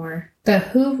anymore.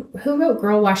 Who wrote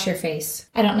Girl Wash Your Face?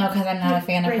 I don't know, because I'm not a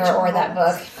fan of her or that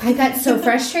book. I got so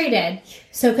frustrated.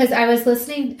 So, because I was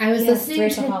listening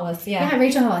Rachel to Hollis. Yeah,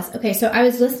 Rachel Hollis. Okay, so I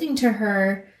was listening to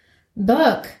her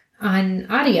book on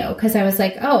audio, because I was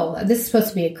like, oh, this is supposed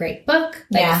to be a great book,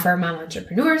 like, for mom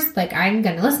entrepreneurs. Like, I'm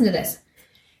going to listen to this.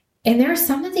 And there are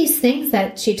some of these things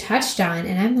that she touched on,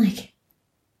 and I'm like,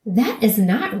 that is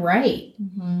not right.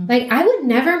 Like, I would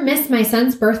never miss my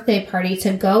son's birthday party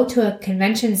to go to a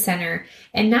convention center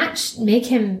and not make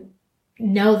him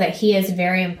know that he is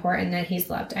very important, that he's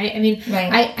loved. I mean,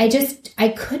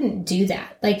 I couldn't do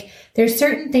that. Like, there's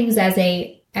certain things as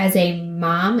a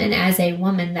mom and as a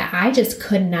woman that I just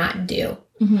could not do.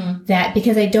 That,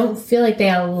 because I don't feel like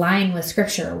they align with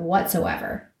scripture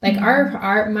whatsoever. Like,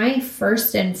 my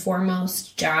first and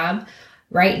foremost job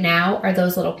right now are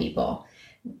those little people.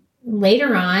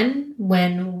 Later on,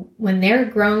 when they're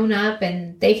grown up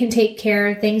and they can take care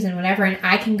of things and whatever, and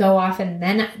I can go off, and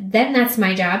then that's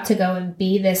my job to go and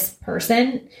be this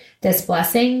person, this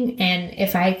blessing. And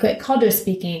if I get called to a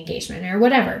speaking engagement or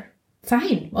whatever,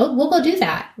 fine, we'll go do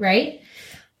that, right?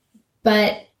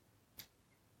 But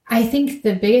I think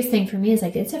the biggest thing for me is,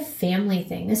 like, it's a family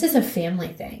thing. This is a family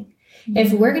thing.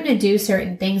 If we're going to do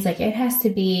certain things, like, it has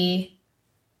to be,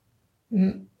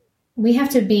 we have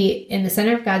to be in the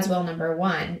center of God's will, number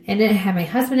one. And then my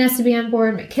husband has to be on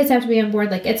board. My kids have to be on board.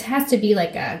 Like, it has to be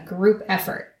like a group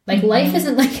effort. Like, life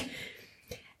isn't like,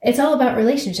 it's all about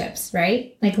relationships,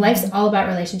 right? Like, life's all about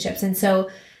relationships. And so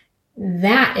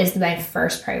that is my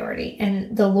first priority.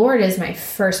 And the Lord is my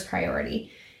first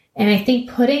priority. And I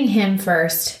think putting him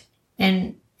first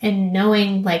and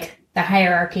knowing, like, the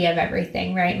hierarchy of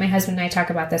everything, right? My husband and I talk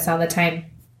about this all the time.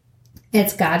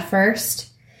 It's God first,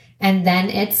 and then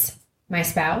it's my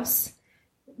spouse,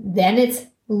 then it's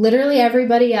literally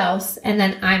everybody else, and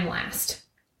then I'm last.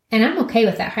 And I'm okay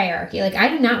with that hierarchy. Like, I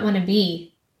don't want to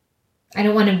be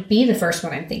the first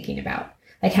one I'm thinking about.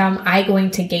 Like, how am I going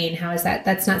to gain? How is that?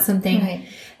 That's not something. Right.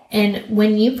 And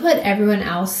when you put everyone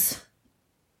else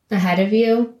ahead of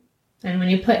you, and when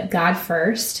you put God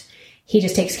first, he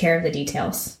just takes care of the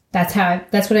details. That's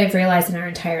what I've realized in our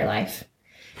entire life.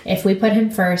 If we put him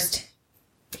first,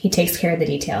 he takes care of the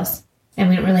details, and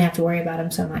we don't really have to worry about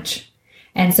him so much.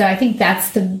 And so I think that's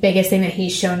the biggest thing that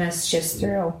he's shown us just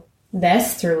through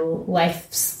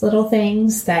life's little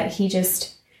things, that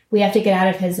we have to get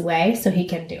out of his way so he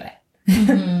can do it.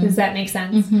 Does that make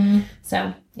sense?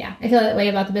 So yeah, I feel that way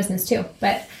about the business too.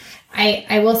 But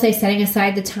I will say, setting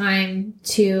aside the time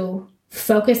to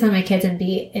focus on my kids and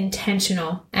be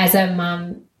intentional as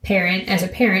a parent,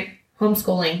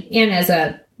 homeschooling, and as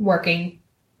a working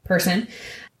person,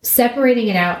 separating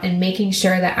it out and making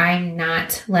sure that I'm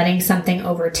not letting something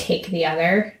overtake the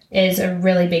other is a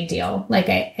really big deal. Like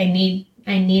I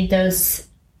need those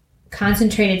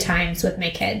concentrated times with my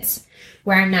kids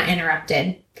where I'm not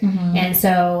interrupted. Mm-hmm. And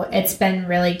so it's been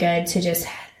really good to just,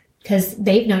 because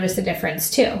they've noticed a difference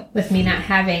too with me not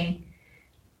having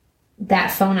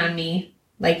that phone on me.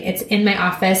 Like it's in my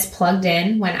office plugged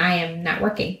in when I am not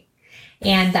working.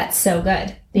 And that's so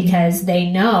good because they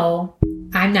know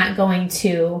I'm not going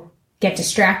to get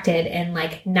distracted and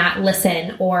like not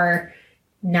listen or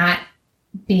not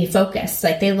be focused.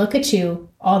 Like they look at you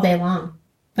all day long,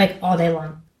 like all day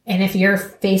long. And if your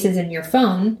face is in your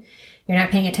phone, you're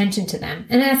not paying attention to them.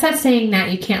 And that's not saying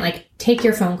that you can't like take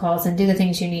your phone calls and do the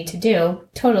things you need to do.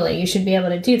 Totally. You should be able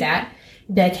to do that.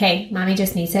 Be like, hey, mommy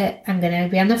just needs it. I'm going to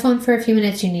be on the phone for a few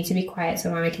minutes. You need to be quiet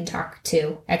so mommy can talk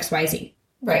to XYZ.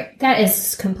 Right. That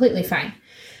is completely fine.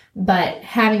 But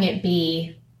having it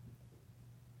be,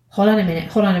 hold on a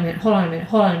minute, hold on a minute, hold on a minute,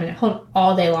 hold on a minute, hold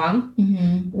all day long,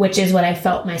 which is what I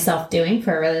felt myself doing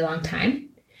for a really long time.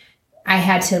 I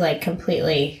had to like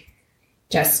completely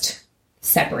just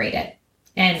separate it.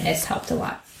 And it's helped a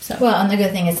lot. So well, and the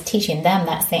good thing is teaching them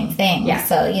that same thing. Yeah.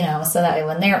 So, you know, so that way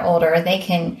when they're older, they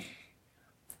can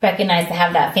recognize to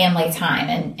have that family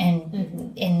time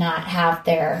and not have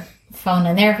their phone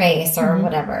in their face or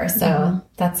whatever. So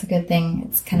that's a good thing.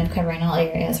 It's kind of covering all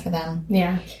areas for them.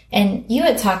 Yeah. And you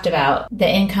had talked about the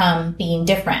income being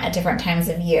different at different times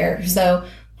of year. So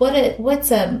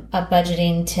what's a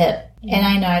budgeting tip? And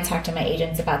I know I talk to my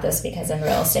agents about this because in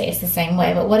real estate it's the same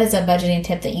way, but what is a budgeting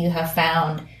tip that you have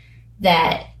found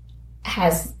that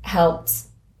has helped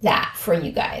that for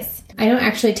you guys? I don't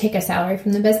actually take a salary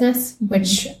from the business,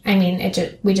 which I mean,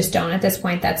 we just don't at this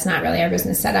point. That's not really our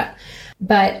business setup.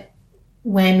 But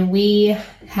when we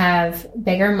have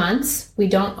bigger months, we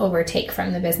don't overtake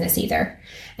from the business either.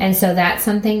 And so that's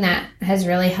something that has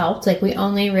really helped. Like we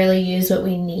only really use what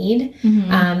we need.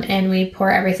 And we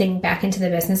pour everything back into the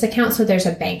business account. So there's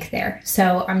a bank there.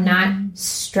 So I'm not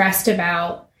stressed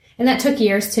about, and that took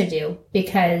years to do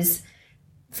because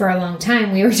for a long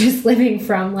time we were just living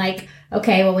from like,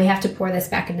 okay, well, we have to pour this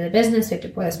back into the business. We have to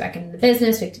pour this back into the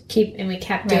business. We have to we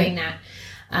kept doing that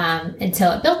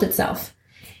until it built itself.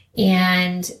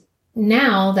 And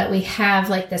now that we have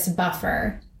like this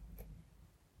buffer,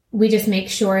 we just make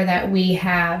sure that we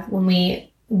have, when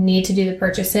we need to do the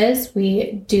purchases,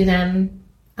 we do them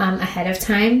ahead of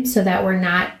time so that we're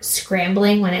not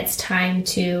scrambling when it's time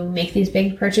to make these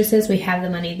big purchases. We have the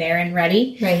money there and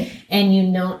ready. Right. And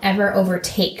you don't ever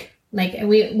overtake. Like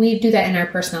we do that in our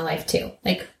personal life too.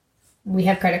 Like we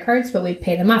have credit cards, but we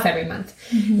pay them off every month.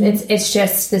 It's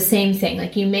just the same thing.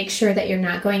 Like you make sure that you're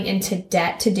not going into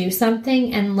debt to do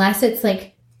something unless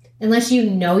unless you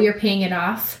know you're paying it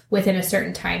off within a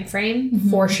certain time frame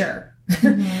for sure.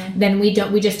 Then we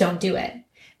just don't do it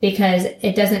because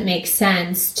it doesn't make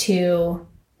sense to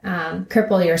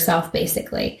cripple yourself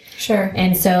basically. Sure.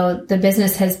 And so the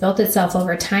business has built itself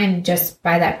over time just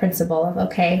by that principle of,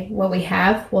 okay, what we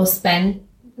have, we'll spend.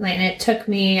 And it took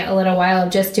me a little while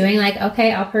of just doing like,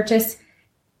 okay, I'll purchase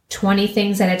 20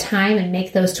 things at a time and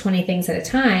make those 20 things at a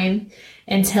time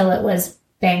until it was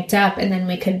banked up. And then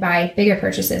we could buy bigger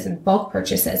purchases and bulk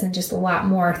purchases and just a lot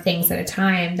more things at a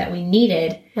time that we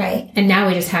needed. Right. And now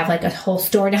we just have like a whole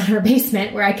store down our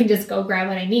basement where I can just go grab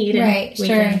what I need. And we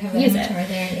can use it.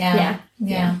 There.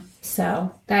 Yeah.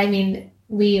 So I mean,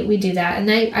 we do that.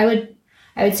 And I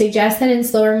would suggest that in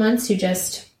slower months,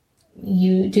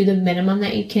 you do the minimum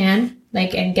that you can,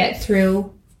 like, and get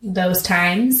through those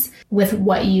times with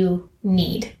what you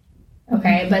need.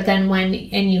 Okay. But then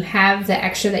and you have the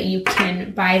extra that you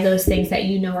can buy those things that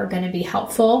you know are going to be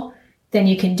helpful, then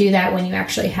you can do that when you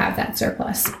actually have that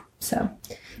surplus. So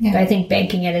but I think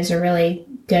banking it is a really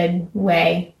good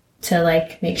way to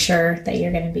like make sure that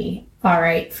you're going to be all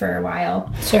right for a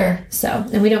while. Sure. So,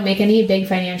 and we don't make any big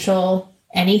financial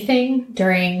anything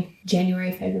during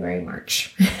January, February,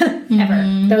 March,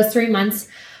 ever. Those 3 months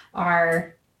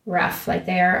are rough. Like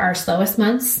they are our slowest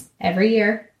months every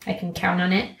year. I can count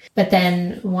on it. But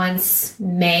then once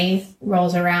May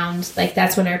rolls around, like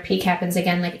that's when our peak happens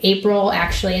again, like April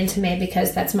actually into May,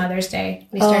 because that's Mother's Day.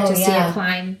 We start to see a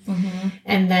climb.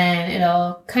 And then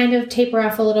it'll kind of taper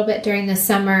off a little bit during the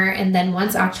summer. And then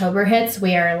once October hits,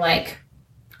 we are like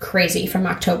crazy from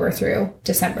October through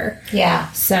December.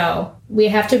 Yeah. So we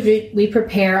have to we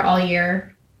prepare all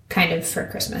year kind of for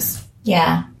Christmas.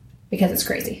 Yeah. Because it's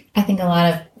crazy. I think a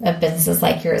lot of businesses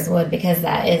like yours would, because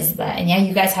that is that. And yeah,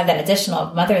 you guys have that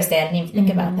additional Mother's Day. I didn't even think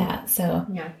about that. So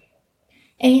yeah.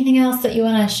 Anything else that you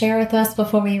want to share with us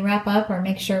before we wrap up or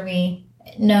make sure we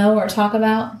know or talk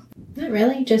about? Not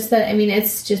really. Just that, I mean,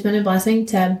 it's just been a blessing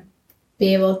to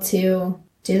be able to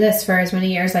do this for as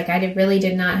many years. Like, I really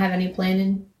did not have any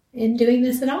plan in doing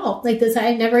this at all. Like, this,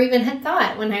 I never even had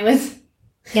thought when I was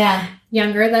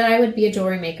younger that I would be a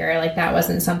jewelry maker. Like, that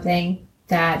wasn't something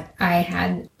that I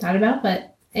had thought about,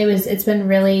 but it's been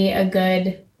really a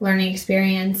good learning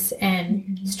experience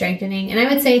and strengthening. And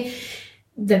I would say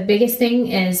the biggest thing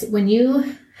is when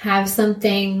you have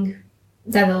something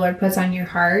that the Lord puts on your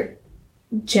heart,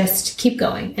 just keep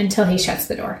going until he shuts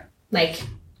the door. Like,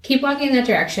 keep walking in that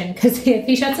direction, because if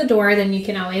he shuts the door, then you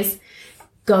can always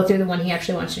go through the one he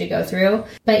actually wants you to go through.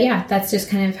 But yeah, that's just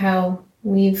kind of how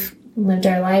we've lived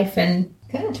our life. And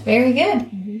good. Very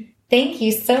good. Thank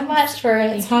you so much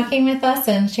for talking with us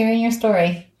and sharing your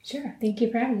story. Sure. Thank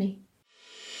you for having me.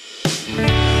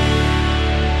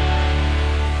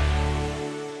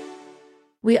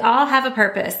 We all have a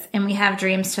purpose and we have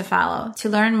dreams to follow. To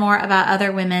learn more about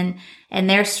other women and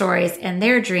their stories and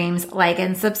their dreams, like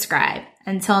and subscribe.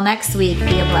 Until next week, be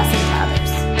a blessing to others.